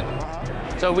 $25 on it.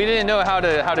 So we didn't know how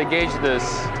to gauge this.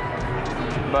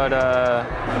 But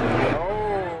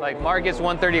like market's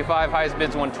 135, highest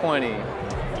bid's 120.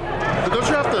 But don't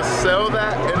you have to sell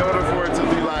that in order for it to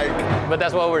be like? But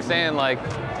that's what we're saying, like,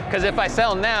 because if I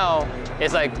sell now,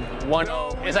 it's like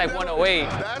 108.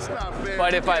 That's not fair.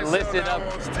 But if I list it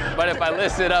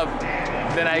up,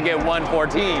 then I get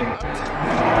 114. I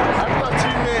thought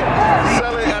you meant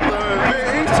sell it at the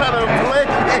event. He's trying to play.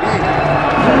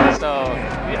 So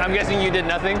I'm guessing you did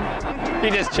nothing. He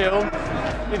just chilled.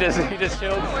 He just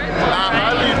chilled. I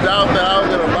highly doubt that I was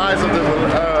gonna buy something for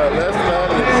less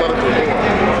than and sell it for more.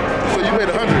 So you paid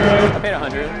 100. I paid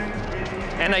 100,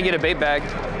 and I get a bait bag.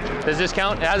 Does this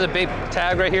count? It has a bait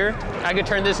tag right here. I could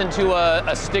turn this into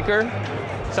a sticker.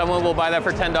 Someone will buy that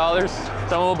for $10.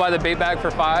 Someone will buy the bait bag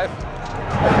for $5.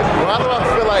 Why do I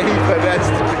feel like he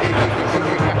finessed me?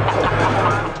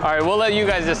 All right, we'll let you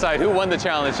guys decide who won the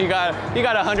challenge. He got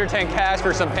 110 cash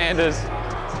for some pandas,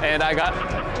 and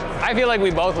I feel like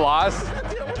we both lost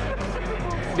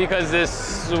because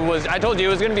I told you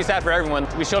it was gonna be sad for everyone.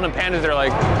 We showed them pandas, they're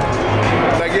like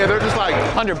yeah, they're just like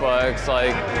 $100,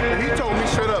 like. And he told me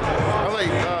straight up, I was like,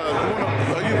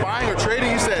 are you buying or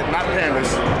trading? He said, not pandas.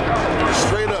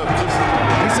 Straight up,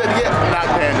 he said, yeah, not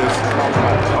pandas. I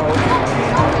was like, oh,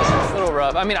 okay.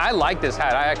 I mean, I like this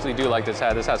hat. I actually do like this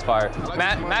hat. This hat's fire.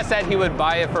 Matt said he would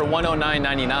buy it for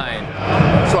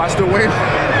 $109.99. So I still win?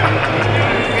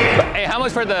 Hey, how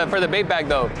much for the bait bag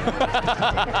though?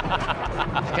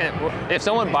 If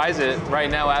someone buys it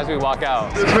right now as we walk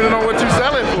out. Depending on what you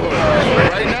sell it for.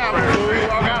 Right now, before we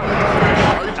walk out.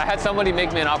 I had somebody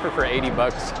make me an offer for 80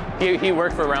 bucks. He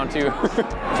worked for round 2. So that's a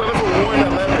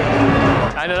 111.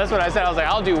 I know, that's what I said. I was like,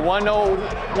 I'll do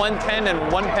 110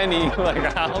 and 1 penny.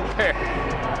 Like, I don't care.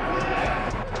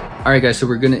 All right, guys, so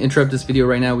we're gonna interrupt this video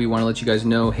right now. We wanna let you guys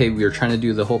know, hey, we were trying to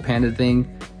do the whole Panda thing.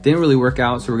 Didn't really work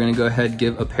out, so we're gonna go ahead and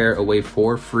give a pair away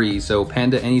for free. So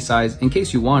Panda, any size, in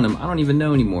case you want them, I don't even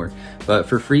know anymore. But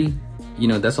for free, you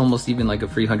know, that's almost even like a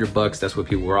free $100. That's what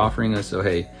people were offering us, so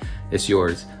hey, it's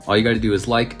yours. All you gotta do is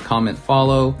like, comment,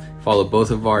 follow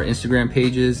both of our Instagram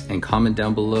pages, and comment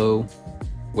down below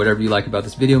whatever you like about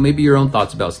this video, maybe your own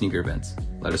thoughts about sneaker events.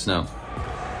 Let us know.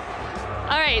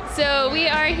 All right, so we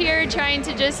are here trying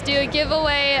to just do a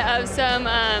giveaway of some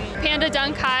Panda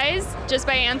Dunk highs just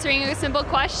by answering a simple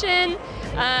question.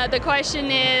 The question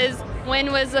is,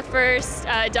 when was the first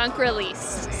dunk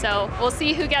released? So we'll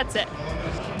see who gets it.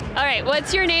 All right,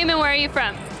 what's your name and where are you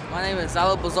from? My name is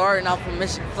Zalo Bazar and I'm from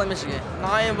Flint, Michigan.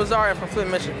 I am Bazar, I'm from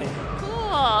Flint, Michigan.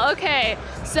 Cool, okay.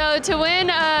 So to win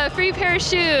a free pair of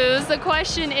shoes, the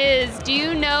question is, do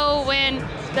you know when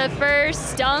the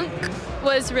first dunk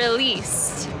was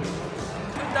released?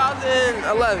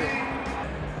 2011.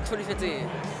 2015.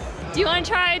 Do you want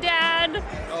to try, Dad?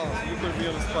 Oh, you put me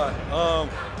on the spot.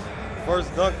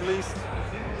 First dunk release,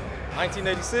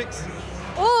 1986.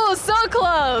 Oh, so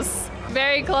close.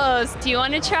 Very close. Do you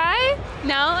want to try?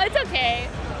 No, it's okay.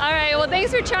 All right, well,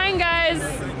 thanks for trying, guys.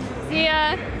 See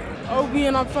ya. Obi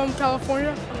and I'm from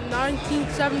California,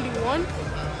 1971.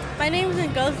 My name is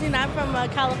Ngozi and I'm from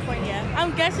California.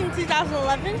 I'm guessing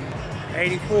 2011.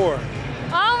 84.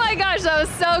 Oh my gosh, that was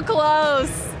so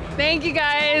close. Thank you,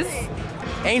 guys.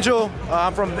 Angel,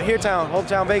 I'm from Town,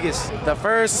 hometown Vegas. The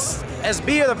first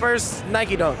SB or the first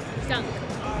Nike dunk? Dunk.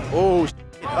 Oh,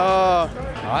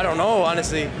 I don't know,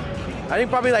 honestly. I think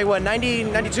probably like what, 90,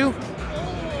 92?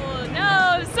 Oh,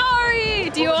 no, sorry.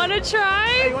 Do you want to try?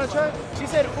 Hey, you want to try? She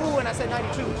said ooh and I said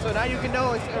 92, so now you can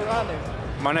know it's around there.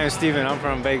 My name is Steven, I'm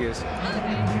from Vegas.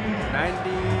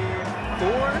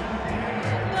 94?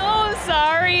 No,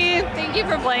 sorry. Thank you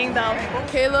for playing though.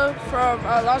 Kayla from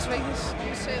Las Vegas.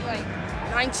 You say like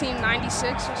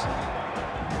 1996 or something.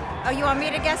 Oh, you want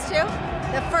me to guess too?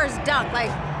 The first dunk,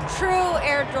 like true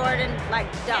Air Jordan,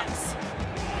 like dunks.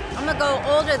 I'm gonna go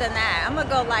older than that. I'm gonna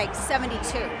go like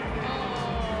 72.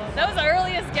 That was the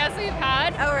earliest guess we've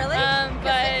had. Oh, really?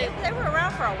 But they were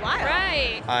around for a while.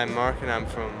 Right. I'm Mark and I'm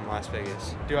from Las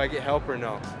Vegas. Do I get help or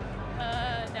no?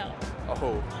 No.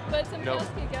 Oh. But some else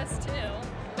could guess too.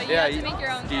 But you yeah, have to make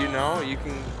your own Do you guess. know? You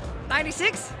can.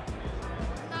 96?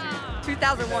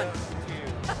 2001.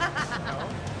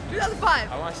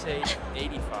 2005. I want to say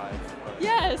 85.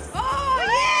 Yes. Oh,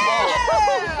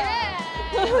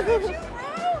 yeah!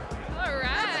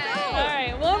 All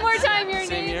right, one more time, your Same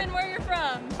name here. and where you're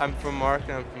from. I'm from Mark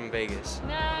and I'm from Vegas.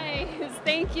 Nice,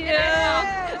 thank you.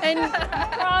 And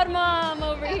proud mom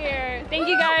over here. Thank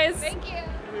you, guys. Thank you.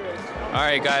 All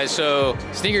right, guys, so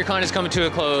SneakerCon is coming to a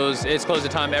close. It's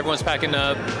closing time, everyone's packing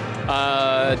up.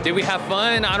 Did we have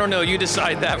fun? I don't know, you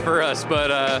decide that for us, but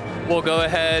we'll go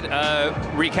ahead,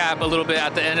 recap a little bit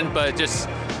at the end, but just,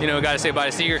 you know, gotta say bye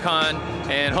to SneakerCon,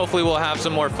 and hopefully we'll have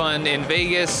some more fun in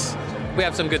Vegas. We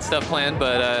have some good stuff planned,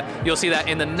 but you'll see that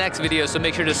in the next video, so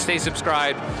make sure to stay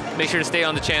subscribed, make sure to stay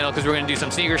on the channel, because we're gonna do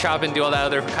some sneaker shopping, do all that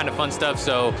other kind of fun stuff,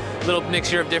 so a little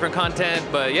mixture of different content,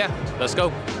 but yeah, let's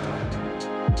go.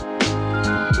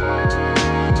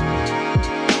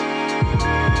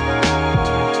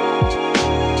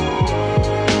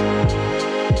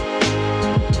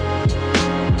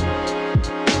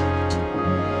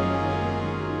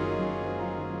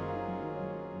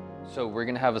 So we're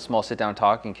gonna have a small sit-down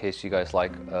talk in case you guys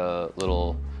like a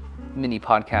little mini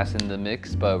podcast in the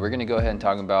mix, but we're gonna go ahead and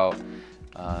talk about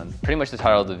pretty much the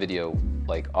title of the video,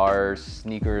 like, are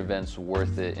sneaker events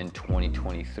worth it in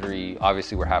 2023?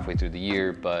 Obviously we're halfway through the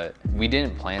year, but we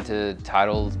didn't plan to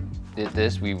title it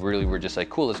this. We really were just like,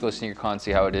 cool, let's go to SneakerCon,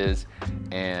 see how it is.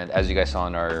 And as you guys saw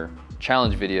in our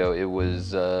challenge video, it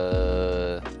was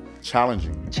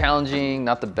challenging,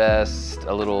 not the best,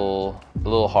 a little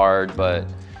hard, but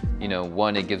you know,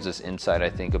 one, it gives us insight, I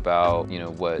think, about, you know,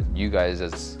 what you guys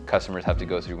as customers have to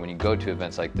go through when you go to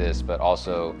events like this, but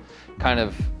also kind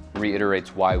of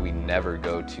reiterates why we never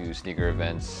go to sneaker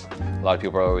events. A lot of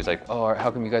people are always like, oh, how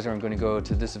come you guys aren't going to go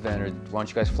to this event, or why don't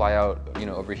you guys fly out, you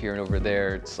know, over here and over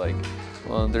there? It's like,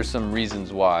 well, there's some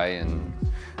reasons why, and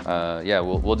yeah,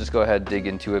 we'll just go ahead and dig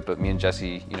into it, but me and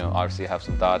Jesse, you know, obviously have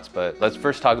some thoughts, but let's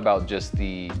first talk about just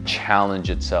the challenge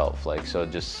itself. Like, so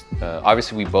just,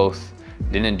 obviously we both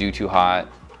didn't do too hot,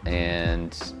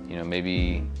 and, you know,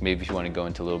 maybe if you want to go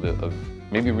into a little bit of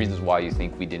maybe reasons why you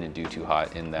think we didn't do too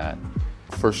hot in that.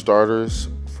 For starters,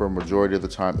 for a majority of the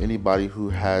time, anybody who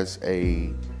has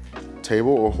a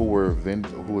table or who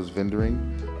was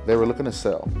vendoring, they were looking to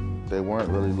sell. They weren't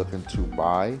really looking to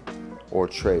buy or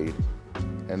trade.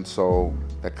 And so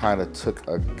that kind of took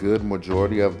a good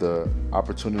majority of the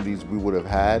opportunities we would have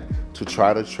had to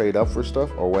try to trade up for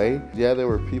stuff away. Yeah, there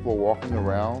were people walking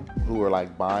around who were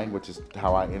like buying, which is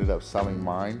how I ended up selling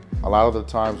mine. A lot of the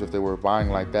times if they were buying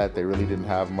like that, they really didn't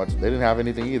have much, they didn't have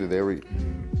anything either. They were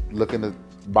looking to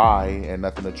buy and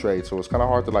nothing to trade. So it's kind of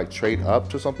hard to like trade up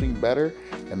to something better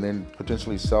and then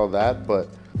potentially sell that. But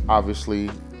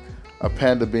obviously a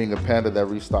panda being a panda that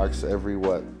restocks every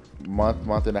what,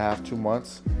 month and a half, 2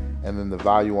 months, and then the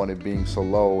value on it being so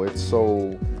low, it's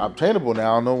so obtainable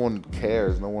now, no one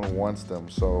cares, no one wants them.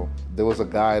 So there was a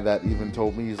guy that even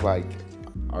told me, he's like,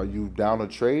 are you down to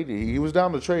trade? He was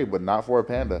down to trade, but not for a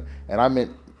panda. And I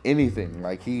meant anything.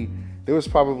 Like there was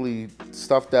probably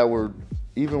stuff that were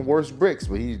even worse bricks,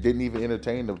 but he didn't even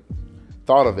entertain the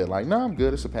thought of it. Like, no, I'm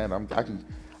good, it's a panda,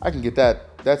 I can get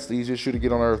that. That's the easiest shoe to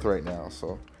get on earth right now.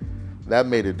 So that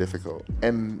made it difficult.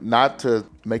 And not to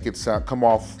make it come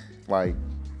off like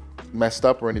messed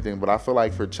up or anything, but I feel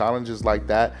like for challenges like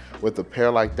that, with a pair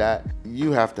like that,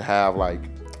 you have to have like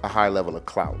a high level of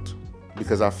clout,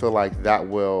 because I feel like that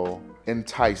will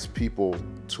entice people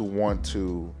to want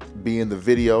to be in the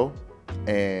video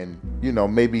and, you know,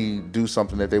 maybe do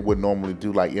something that they would normally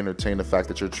do, like entertain the fact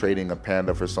that you're trading a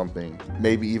panda for something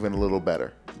maybe even a little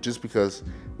better, just because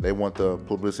they want the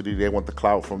publicity, they want the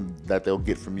clout from that they'll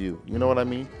get from you. You know what I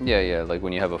mean? Yeah, like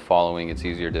when you have a following, it's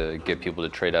easier to get people to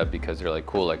trade up because they're like,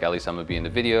 cool, like at least I'm gonna be in the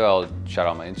video, I'll shout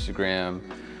out my Instagram,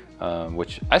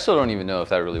 which I still don't even know if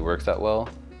that really works that well.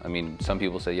 I mean, some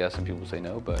people say yes, some people say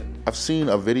no, but. I've seen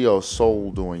a video of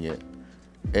Soul doing it,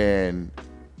 and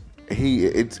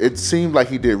it seemed like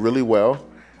he did really well.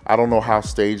 I don't know how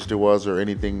staged it was or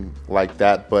anything like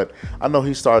that, but I know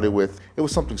he started with, it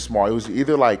was something small. It was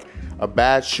either like a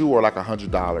bad shoe or like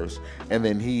 $100, and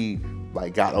then he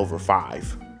like got over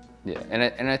 5. Yeah,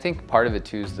 and I think part of it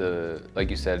too is like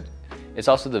you said, it's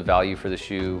also the value for the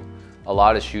shoe. A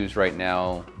lot of shoes right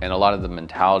now, and a lot of the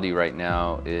mentality right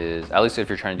now is, at least if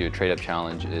you're trying to do a trade up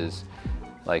challenge, is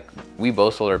like, we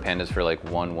both sold our pandas for like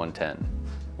 110,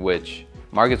 which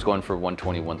market's going for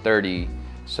 120, 130.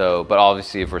 So, but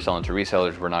obviously if we're selling to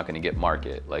resellers, we're not going to get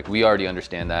market. Like, we already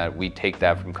understand that. We take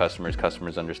that from customers.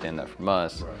 Customers understand that from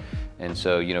us. Right. And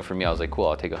so, you know, for me, I was like, cool,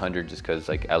 I'll take 100 just because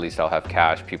like, at least I'll have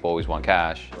cash. People always want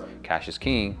cash. Right. Cash is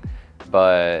king.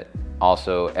 But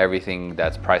also everything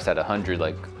that's priced at 100,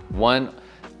 like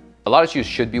a lot of shoes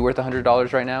should be worth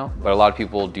 $100 right now, but a lot of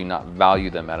people do not value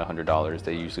them at $100.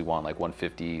 They usually want like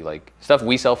 150, like stuff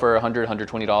we sell for $100,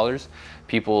 $120,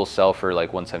 people sell for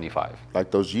like 175.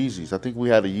 Like those Yeezys. I think we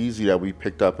had a Yeezy that we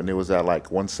picked up and it was at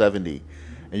like 170.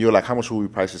 And you were like, how much will we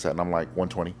price this at? And I'm like,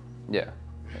 120. Yeah.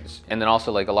 And then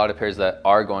also like a lot of pairs that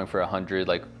are going for 100,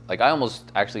 like I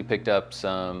almost actually picked up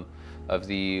some of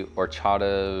the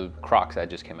Horchata Crocs that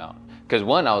just came out. Because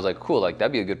one, I was like, cool, like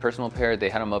that'd be a good personal pair. They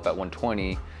had them up at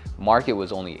 120. Market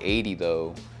was only 80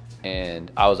 though.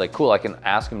 And I was like, cool, I can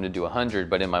ask them to do 100,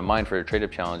 but in my mind for a trade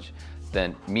up challenge,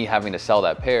 then me having to sell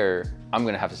that pair, I'm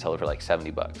gonna have to sell it for like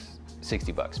 70 bucks,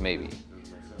 60 bucks maybe.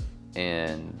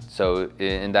 And so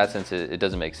in that sense, it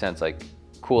doesn't make sense. Like,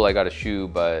 cool, I got a shoe,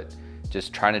 but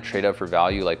just trying to trade up for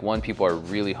value. Like, one, people are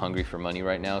really hungry for money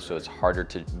right now, so it's harder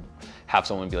to have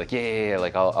someone be like, yeah,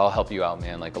 like I'll help you out,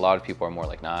 man. Like, a lot of people are more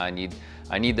like, nah, I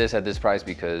need this at this price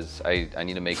because I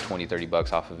need to make 20, 30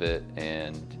 bucks off of it.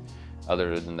 And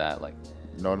other than that, like,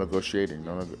 no negotiating.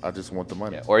 I just want the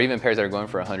money. Yeah, or even pairs that are going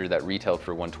for 100 that retail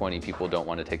for 120, people don't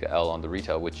want to take an L on the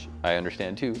retail, which I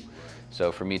understand too.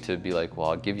 So for me to be like, well,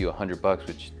 I'll give you 100 bucks,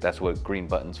 which that's what green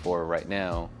button's for right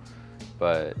now.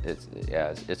 But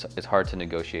it's hard to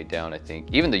negotiate down, I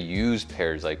think. Even the used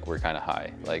pairs, like, were kind of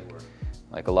high.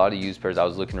 Like a lot of used pairs, I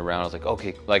was looking around, I was like,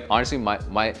 okay, like honestly, my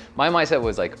mindset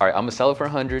was like, all right, I'm gonna sell it for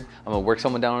 100, I'm gonna work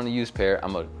someone down on a used pair,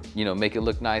 I'm gonna, you know, make it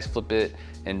look nice, flip it,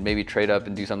 and maybe trade up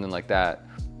and do something like that.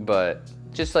 But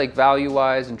just like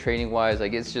value-wise and trading-wise,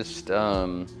 like it's just,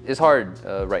 it's hard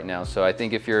right now. So I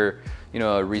think if you're, you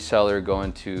know, a reseller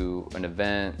going to an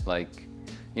event, like,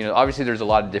 you know, obviously there's a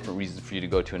lot of different reasons for you to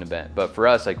go to an event, but for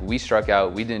us, like, we struck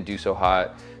out, we didn't do so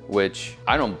hot, which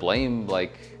I don't blame,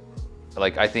 like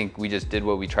I think we just did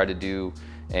what we tried to do,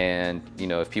 And you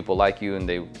know, if people like you and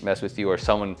they mess with you, or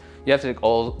someone, you have to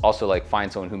also like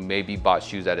find someone who maybe bought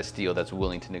shoes at a steal that's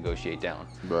willing to negotiate down.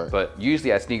 Right. But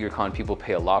usually at SneakerCon, people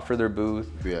pay a lot for their booth.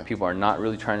 Yeah. People are not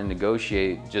really trying to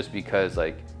negotiate, just because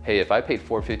like, hey, if I paid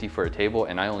 $450 for a table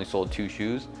and I only sold 2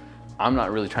 shoes, I'm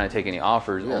not really trying to take any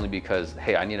offers, only because,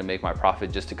 hey, I need to make my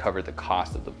profit just to cover the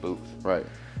cost of the booth. Right.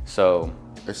 So,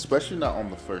 especially not on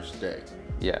the first day.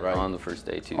 Yeah, right? On the first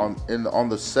day too. On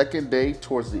the second day,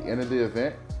 towards the end of the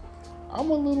event, I'm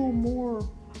a little more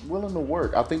willing to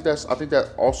work. I think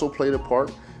that also played a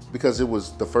part, because it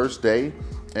was the first day,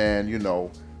 and you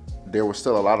know, there was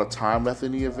still a lot of time left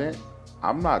in the event.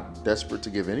 I'm not desperate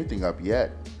to give anything up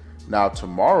yet. Now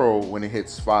tomorrow, when it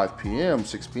hits 5 p.m.,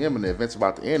 6 p.m., and the event's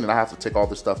about to end, and I have to take all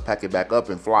this stuff, pack it back up,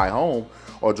 and fly home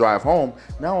or drive home,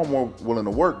 now I'm more willing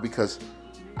to work, because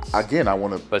again, I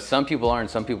want to. But some people aren't.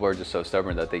 Some people are just so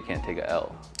stubborn that they can't take a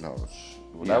L. No,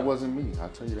 well, that wasn't me. I'll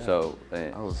tell you that. So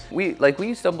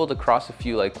we stumbled across a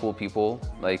few like cool people.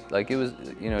 Like it was,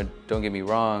 you know, don't get me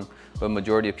wrong, but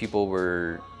majority of people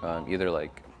were either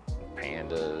like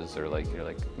pandas or like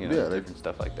different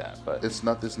stuff like that. But it's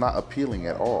not appealing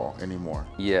at all anymore.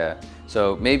 Yeah.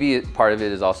 So maybe part of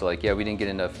it is also like, yeah, we didn't get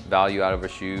enough value out of a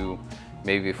shoe.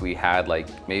 Maybe if we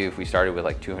started with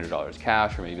like $200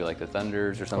 cash, or maybe like the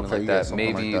Thunders or something like that,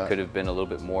 maybe it could have been a little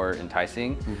bit more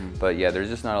enticing. But yeah, there's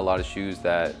just not a lot of shoes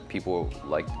that people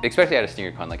like, especially at a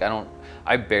SneakerCon. Like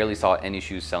I barely saw any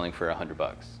shoes selling for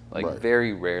 $100. Like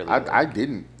very rarely. I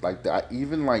didn't like that.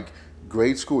 Even like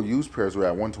grade school used pairs were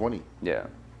at 120. Yeah.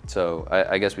 So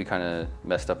I guess we kind of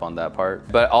messed up on that part.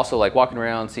 But also like walking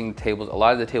around, seeing tables, a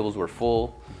lot of the tables were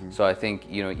full. So I think,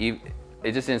 you know,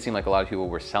 it just didn't seem like a lot of people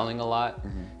were selling a lot.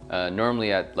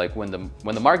 Normally at like when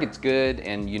the market's good,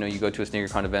 and you know, you go to a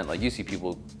SneakerCon event, like you see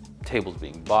tables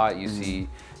being bought, you see,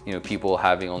 you know, people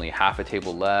having only half a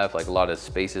table left, like a lot of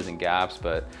spaces and gaps.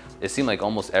 But it seemed like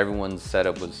almost everyone's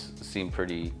setup seemed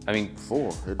pretty, I mean,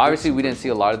 full. Obviously we didn't see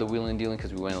a lot of the wheeling and dealing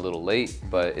because we went a little late,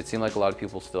 but it seemed like a lot of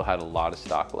people still had a lot of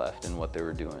stock left in what they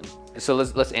were doing. So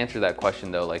let's answer that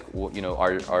question though. Like, you know,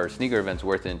 are sneaker events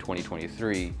worth it in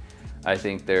 2023? I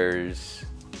think there's,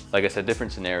 like I said,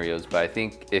 different scenarios, but I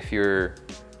think if you're,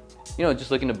 you know, just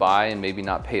looking to buy and maybe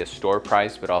not pay a store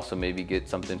price, but also maybe get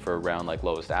something for around like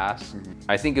lowest ask,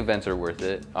 I think events are worth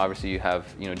it. Obviously you have,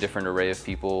 you know, different array of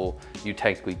people. You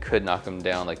technically could knock them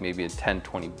down like maybe at 10,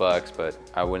 20 bucks, but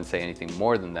I wouldn't say anything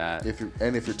more than that. If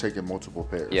you're taking multiple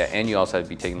pairs. Yeah, and you also have to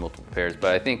be taking multiple pairs.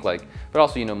 But I think like, but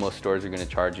also, you know, most stores are gonna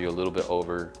charge you a little bit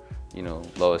over, you know,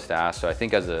 lowest ask. So I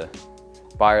think as a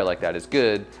buyer like that is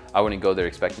good. I wouldn't go there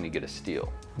expecting to get a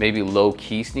steal. Maybe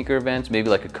low-key sneaker events, maybe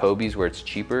like a Kobe's where it's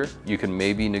cheaper, you can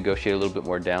maybe negotiate a little bit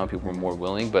more down, people are more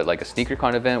willing. But like a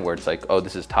SneakerCon event where it's like, oh,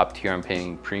 this is top tier, I'm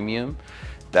paying premium,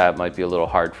 that might be a little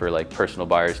hard for like personal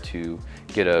buyers to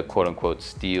get a quote unquote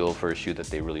steal for a shoe that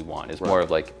they really want. It's more of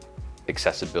like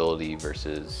accessibility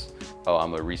versus, oh,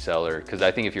 I'm a reseller. Because I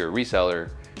think if you're a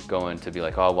reseller going to be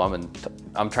like, oh, well,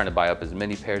 I'm trying to buy up as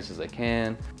many pairs as I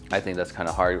can, I think that's kind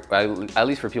of hard, at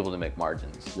least for people to make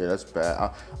margins. Yeah, that's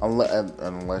bad.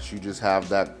 Unless you just have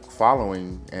that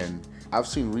following. And I've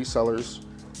seen resellers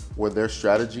where their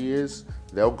strategy is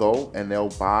they'll go and they'll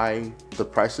buy the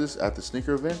prices at the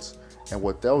sneaker events, and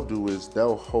what they'll do is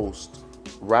they'll host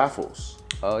raffles.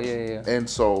 Oh, yeah. And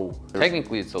so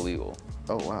technically it's illegal.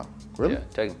 Oh, wow. Really? Yeah,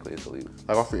 technically it's illegal.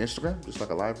 Like off your Instagram, just like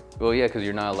a live? Well, yeah, because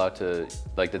you're not allowed to,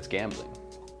 like, that's gambling.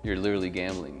 You're literally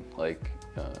gambling. Like,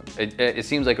 it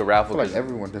seems like a raffle. I feel like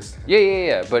everyone does that.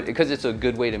 Yeah, but because it's a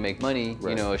good way to make money,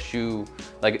 you know, a shoe,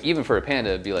 like even for a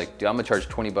Panda, it'd be like, dude, I'm gonna charge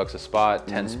 20 bucks a spot,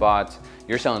 10 spots.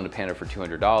 You're selling a Panda for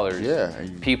 $200.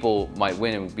 Yeah. People might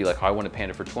win and be like, oh, I want a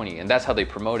Panda for 20. And that's how they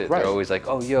promote it. They're always like,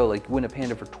 oh, yo, like win a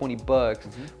Panda for 20 bucks,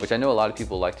 which I know a lot of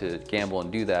people like to gamble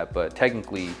and do that, but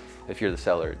technically, if you're the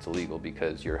seller, it's illegal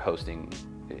because you're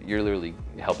literally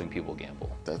helping people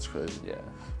gamble. That's crazy. Yeah.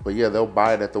 But yeah, they'll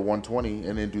buy it at the 120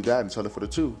 and then do that and sell it for the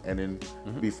 2 and then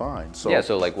be fine. So yeah,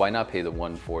 so like why not pay the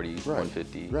 140,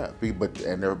 150?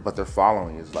 Right. But their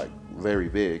following is like very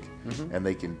big and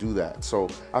they can do that. So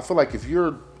I feel like if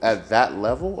you're at that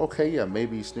level, okay, yeah,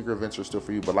 maybe sneaker events are still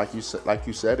for you. But like you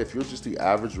said, if you're just the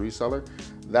average reseller,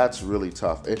 that's really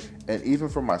tough. And even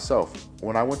for myself,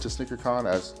 when I went to SneakerCon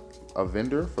as a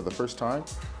vendor for the first time,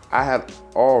 I had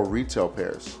all retail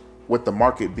pairs with the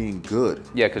market being good.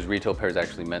 Yeah, because retail pairs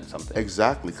actually meant something.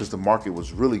 Exactly, because the market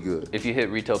was really good. If you hit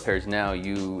retail pairs now,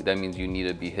 that means you need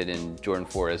to be hitting Jordan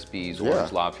 4 SBs,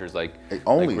 Orange Lobsters, like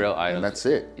real items. And that's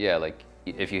it. Yeah, like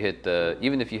if you hit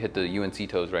even if you hit the UNC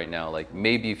toes right now, like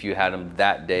maybe if you had them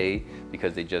that day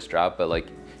because they just dropped, but like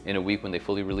in a week when they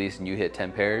fully release and you hit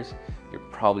 10 pairs, you're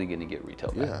probably gonna get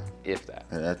retail back, if that.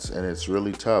 And it's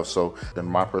really tough. So in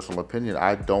my personal opinion,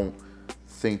 I don't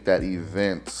think that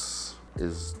events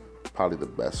is probably the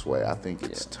best way. I think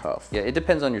it's tough. Yeah, it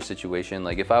depends on your situation.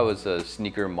 Like if I was a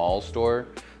sneaker mall store,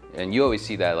 and you always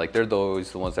see that, like they're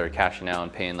always the ones that are cashing out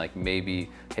and paying like maybe,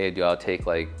 hey, I'll take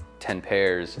like 10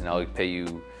 pairs and I'll pay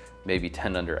you maybe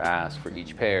 10 under ask for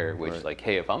each pair, which like,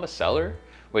 hey, if I'm a seller,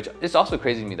 which it's also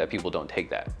crazy to me that people don't take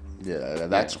that. Yeah,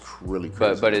 that's really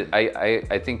crazy. But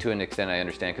I think to an extent I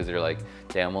understand, because they're like,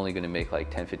 damn, I'm only gonna make like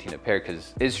 10, 15 a pair,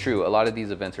 because it's true, a lot of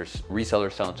these events are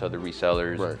resellers selling to other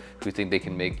resellers who think they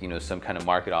can make, you know, some kind of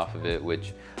market off of it,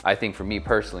 which I think for me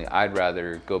personally, I'd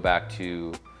rather go back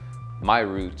to my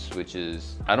roots, which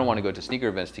is, I don't want to go to sneaker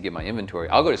events to get my inventory.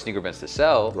 I'll go to sneaker events to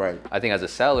sell. I think as a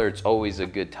seller, it's always a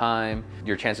good time.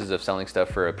 Your chances of selling stuff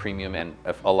for a premium and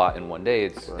a lot in one day,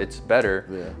 it's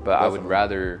better. But I would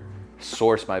rather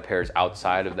source my pairs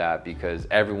outside of that, because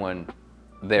everyone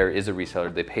there is a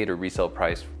reseller. They paid a resale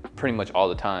price pretty much all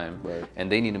the time,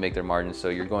 and they need to make their margins. So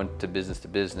you're going to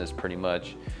business pretty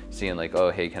much, seeing like,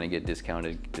 oh, hey, can I get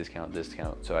discount.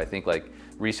 So I think like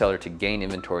reseller to gain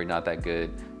inventory, not that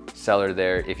good. Seller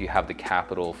there, if you have the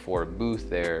capital for a booth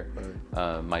there,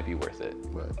 might be worth it.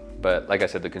 But like I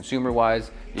said, the consumer wise,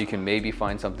 you can maybe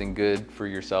find something good for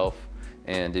yourself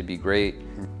and it'd be great.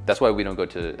 That's why we don't go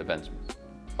to events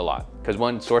a lot, because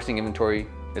one, sourcing inventory,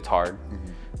 it's hard.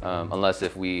 Unless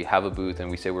if we have a booth and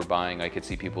we say we're buying, I could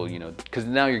see people, you know, because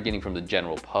now you're getting from the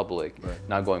general public,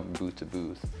 not going from booth to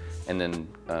booth. And then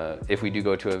if we do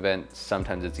go to an event,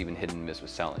 sometimes it's even hit and miss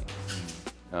with selling.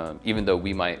 Even though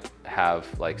we might have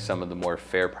like some of the more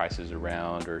fair prices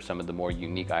around, or some of the more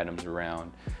unique items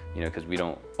around, you know, because we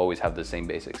don't always have the same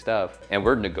basic stuff. And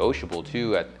we're negotiable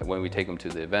too when we take them to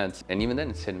the events. And even then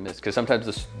it's hit and miss, because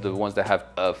sometimes the ones that have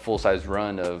a full-size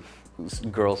run of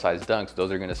girl-sized dunks, those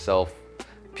are gonna sell,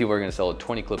 people are gonna sell a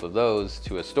 20 clip of those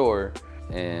to a store.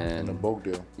 And a bulk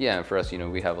deal. Yeah, and for us, you know,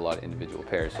 we have a lot of individual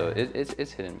pairs, so it's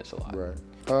hit and miss a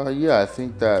lot. Yeah, I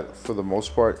think that for the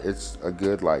most part, it's a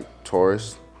good like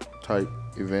tourist type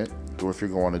event. Or if you're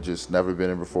going to just never been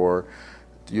in before,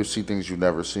 you'll see things you've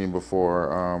never seen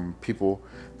before. People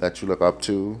that you look up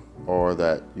to, or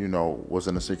that you know was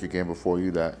in a sneaker game before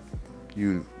you that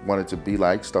you wanted to be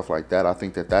like, stuff like that. I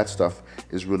think that stuff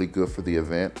is really good for the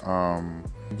event.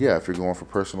 Yeah, if you're going for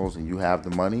personals and you have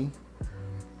the money,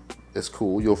 it's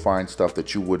cool. You'll find stuff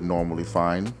that you wouldn't normally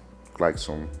find, like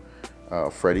some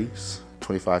Freddy's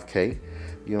 25K.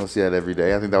 You don't see that every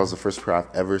day. I think that was the first pair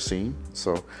I've ever seen,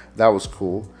 so that was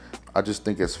cool. I just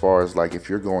think as far as like if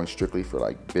you're going strictly for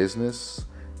like business,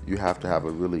 you have to have a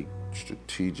really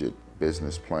strategic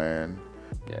business plan.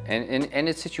 Yeah, and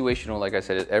it's situational. Like I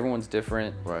said, everyone's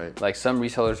different. Like some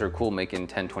resellers are cool making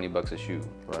 10, 20 bucks a shoe.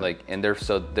 Like, and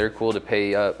they're cool to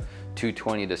pay up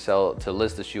 $220 to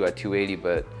list the shoe at $280,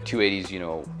 but $280's, you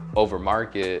know, over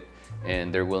market,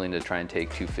 and they're willing to try and take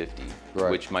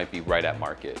 $250, which might be right at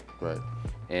market.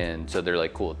 And so they're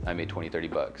like, cool, I made 20, 30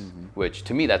 bucks, which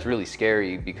to me, that's really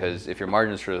scary, because if your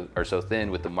margins are so thin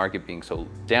with the market being so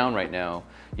down right now,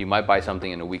 you might buy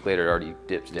something and a week later it already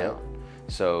dips down.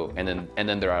 So, and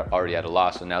then they're already at a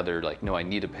loss. So now they're like, no, I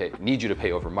need you to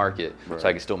pay over market so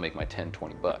I can still make my 10,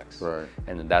 20 bucks.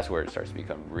 And then that's where it starts to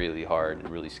become really hard and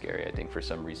really scary, I think, for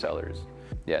some resellers.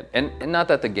 Yeah, and not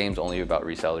that the game's only about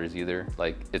resellers either.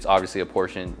 Like, it's obviously a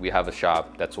portion. We have a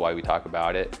shop, that's why we talk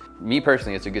about it. Me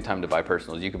personally, it's a good time to buy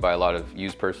personals. You could buy a lot of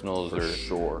used personals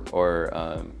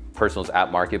or personals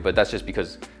at market, but that's just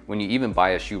because when you even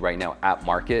buy a shoe right now at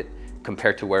market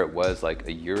compared to where it was like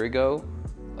a year ago,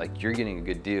 like you're getting a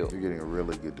good deal. You're getting a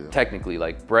really good deal. Technically,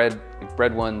 like bread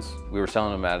ones, we were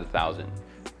selling them at 1,000.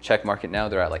 Check market now,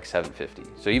 they're at like 750.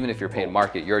 So even if you're paying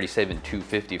market, you're already saving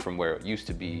 250 from where it used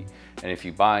to be. And if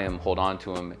you buy them, hold on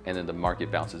to them, and then the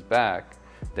market bounces back,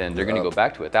 then they're gonna go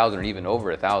back to 1,000 or even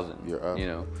over 1,000. You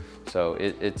know, so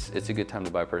it's a good time to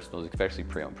buy personals, especially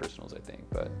pre-owned personals, I think.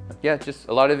 But yeah, just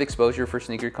a lot of exposure for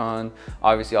SneakerCon.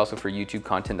 Obviously, also for YouTube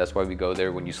content. That's why we go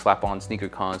there. When you slap on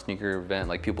SneakerCon, sneaker event,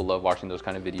 like people love watching those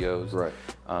kind of videos.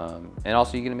 And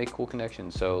also you're gonna make cool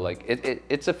connections. So like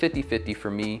it's a 50-50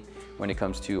 for me when it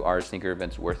comes to our sneaker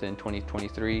events worth in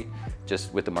 2023,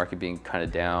 just with the market being kind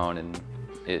of down, and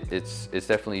it's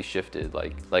definitely shifted.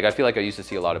 Like I feel like I used to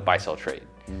see a lot of buy sell trade,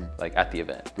 like at the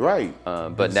event.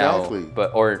 But now,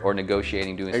 or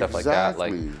negotiating, doing stuff like that.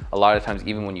 Like a lot of times,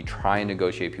 even when you try and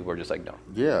negotiate, people are just like, no.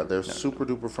 Yeah, they're super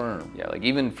duper firm. Yeah, like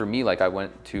even for me, like I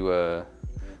went to a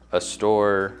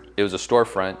store. It was a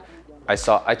storefront. I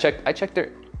checked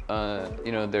their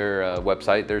you know, their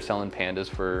website. They're selling pandas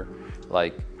for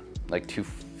like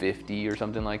 $250 or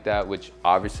something like that, which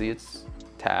obviously it's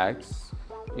tax.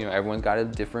 You know, everyone's got a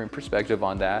different perspective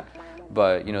on that.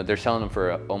 But you know, they're selling them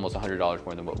for almost $100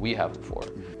 more than what we have them for.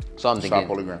 So I'm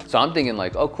thinking,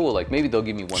 like, oh cool, like maybe they'll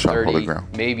give me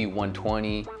 130, maybe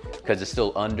 120, because it's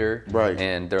still under. Right.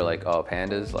 And they're like, oh,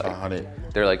 Panda's like 100.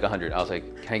 They're like 100. I was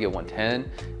like, can I get 110?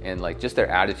 And like, just their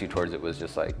attitude towards it was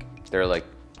just like, they're like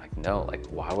no, like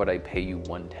why would I pay you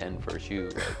 110 for a shoe?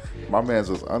 Like, my man's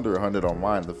was under 100 on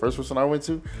mine. The first person I went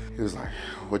to, he was like,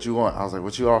 what you want? I was like,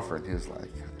 what you offering? He was like,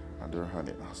 under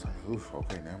 100. I was like, oof,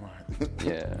 okay, never mind.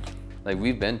 Yeah. Like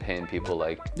we've been paying people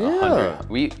like 100.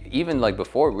 We even like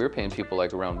before we were paying people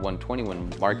like around 120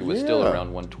 when market was still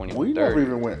around 120. We never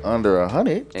even went under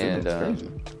 100.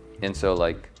 And so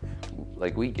like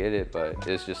we get it, but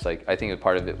it's just like I think a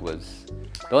part of it was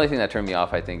the only thing that turned me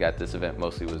off. I think at this event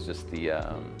mostly was just the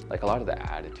like a lot of the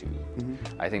attitude.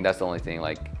 I think that's the only thing.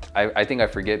 Like I think I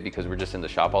forget because we're just in the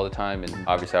shop all the time, and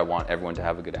obviously I want everyone to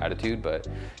have a good attitude, but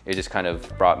it just kind of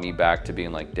brought me back to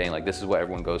being like, dang, like this is what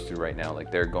everyone goes through right now.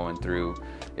 Like they're going through,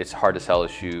 it's hard to sell a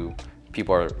shoe.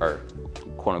 People are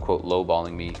quote unquote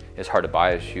lowballing me. It's hard to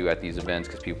buy a shoe at these events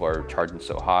because people are charging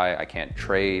so high. I can't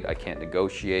trade, I can't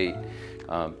negotiate.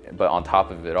 But on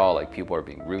top of it all, like people are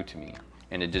being rude to me.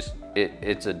 And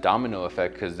it's a domino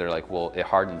effect because they're like, well, it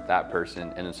hardens that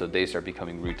person. And then so they start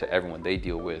becoming rude to everyone they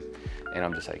deal with. And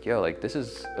I'm just like, yo, like this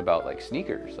is about like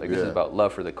sneakers. Like this is about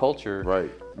love for the culture. Right.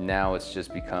 Now it's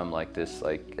just become like this,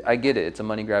 like, I get it. It's a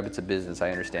money grab, it's a business,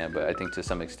 I understand. But I think to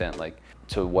some extent, like,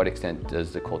 to what extent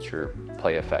does the culture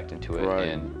play effect into it?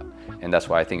 Right. And that's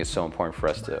why I think it's so important for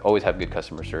us to always have good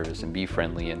customer service and be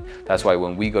friendly. And that's why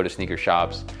when we go to sneaker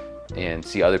shops, and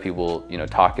see other people, you know,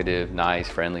 talkative, nice,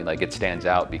 friendly, like it stands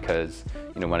out because,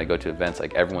 you know, when I go to events,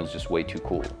 like everyone's just way too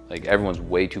cool. Like everyone's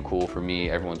way too cool for me.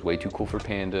 Everyone's way too cool for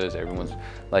pandas. Everyone's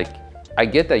like, I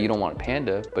get that you don't want a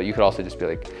panda, but you could also just be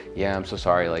like, yeah, I'm so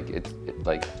sorry. Like it's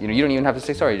like, you know, you don't even have to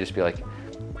say sorry. You just be like,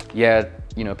 yeah,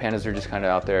 you know, pandas are just kind of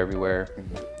out there everywhere.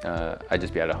 I'd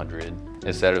just be at 100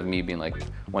 instead of me being like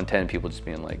 110, people just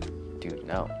being like, dude,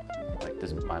 no. Like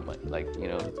this is my money, like, you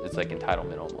know, it's like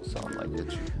entitlement almost. So I'm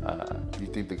like, you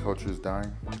think the culture is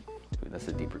dying? Dude, that's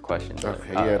a deeper question.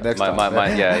 Okay, yeah, next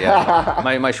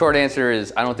time. My short answer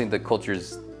is I don't think the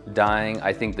culture's dying.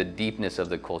 I think the deepness of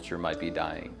the culture might be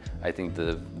dying. I think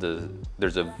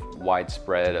there's a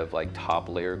widespread of like top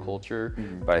layer culture,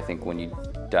 but I think when you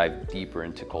dive deeper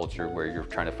into culture where you're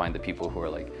trying to find the people who are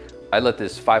like, I let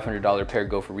this $500 pair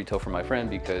go for retail for my friend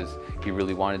because he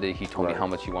really wanted it. He told me how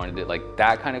much he wanted it. Like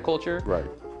that kind of culture. Right.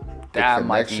 That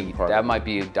might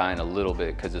be dying a little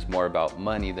bit because it's more about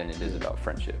money than it is about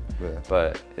friendship. Yeah.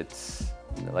 But it's,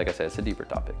 like I said, it's a deeper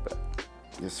topic. But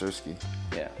yes, sirski.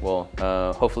 Yeah. Well,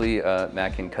 hopefully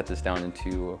Matt can cut this down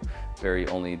into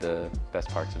only the best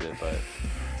parts of it.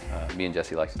 But me and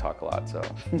Jesse like to talk a lot, so.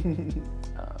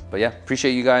 But yeah,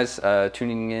 appreciate you guys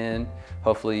tuning in.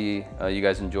 Hopefully you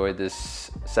guys enjoyed this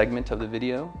segment of the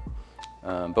video.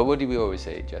 But what do we always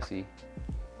say, Jesse?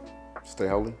 Stay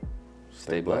holy.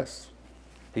 Stay blessed.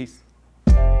 Peace.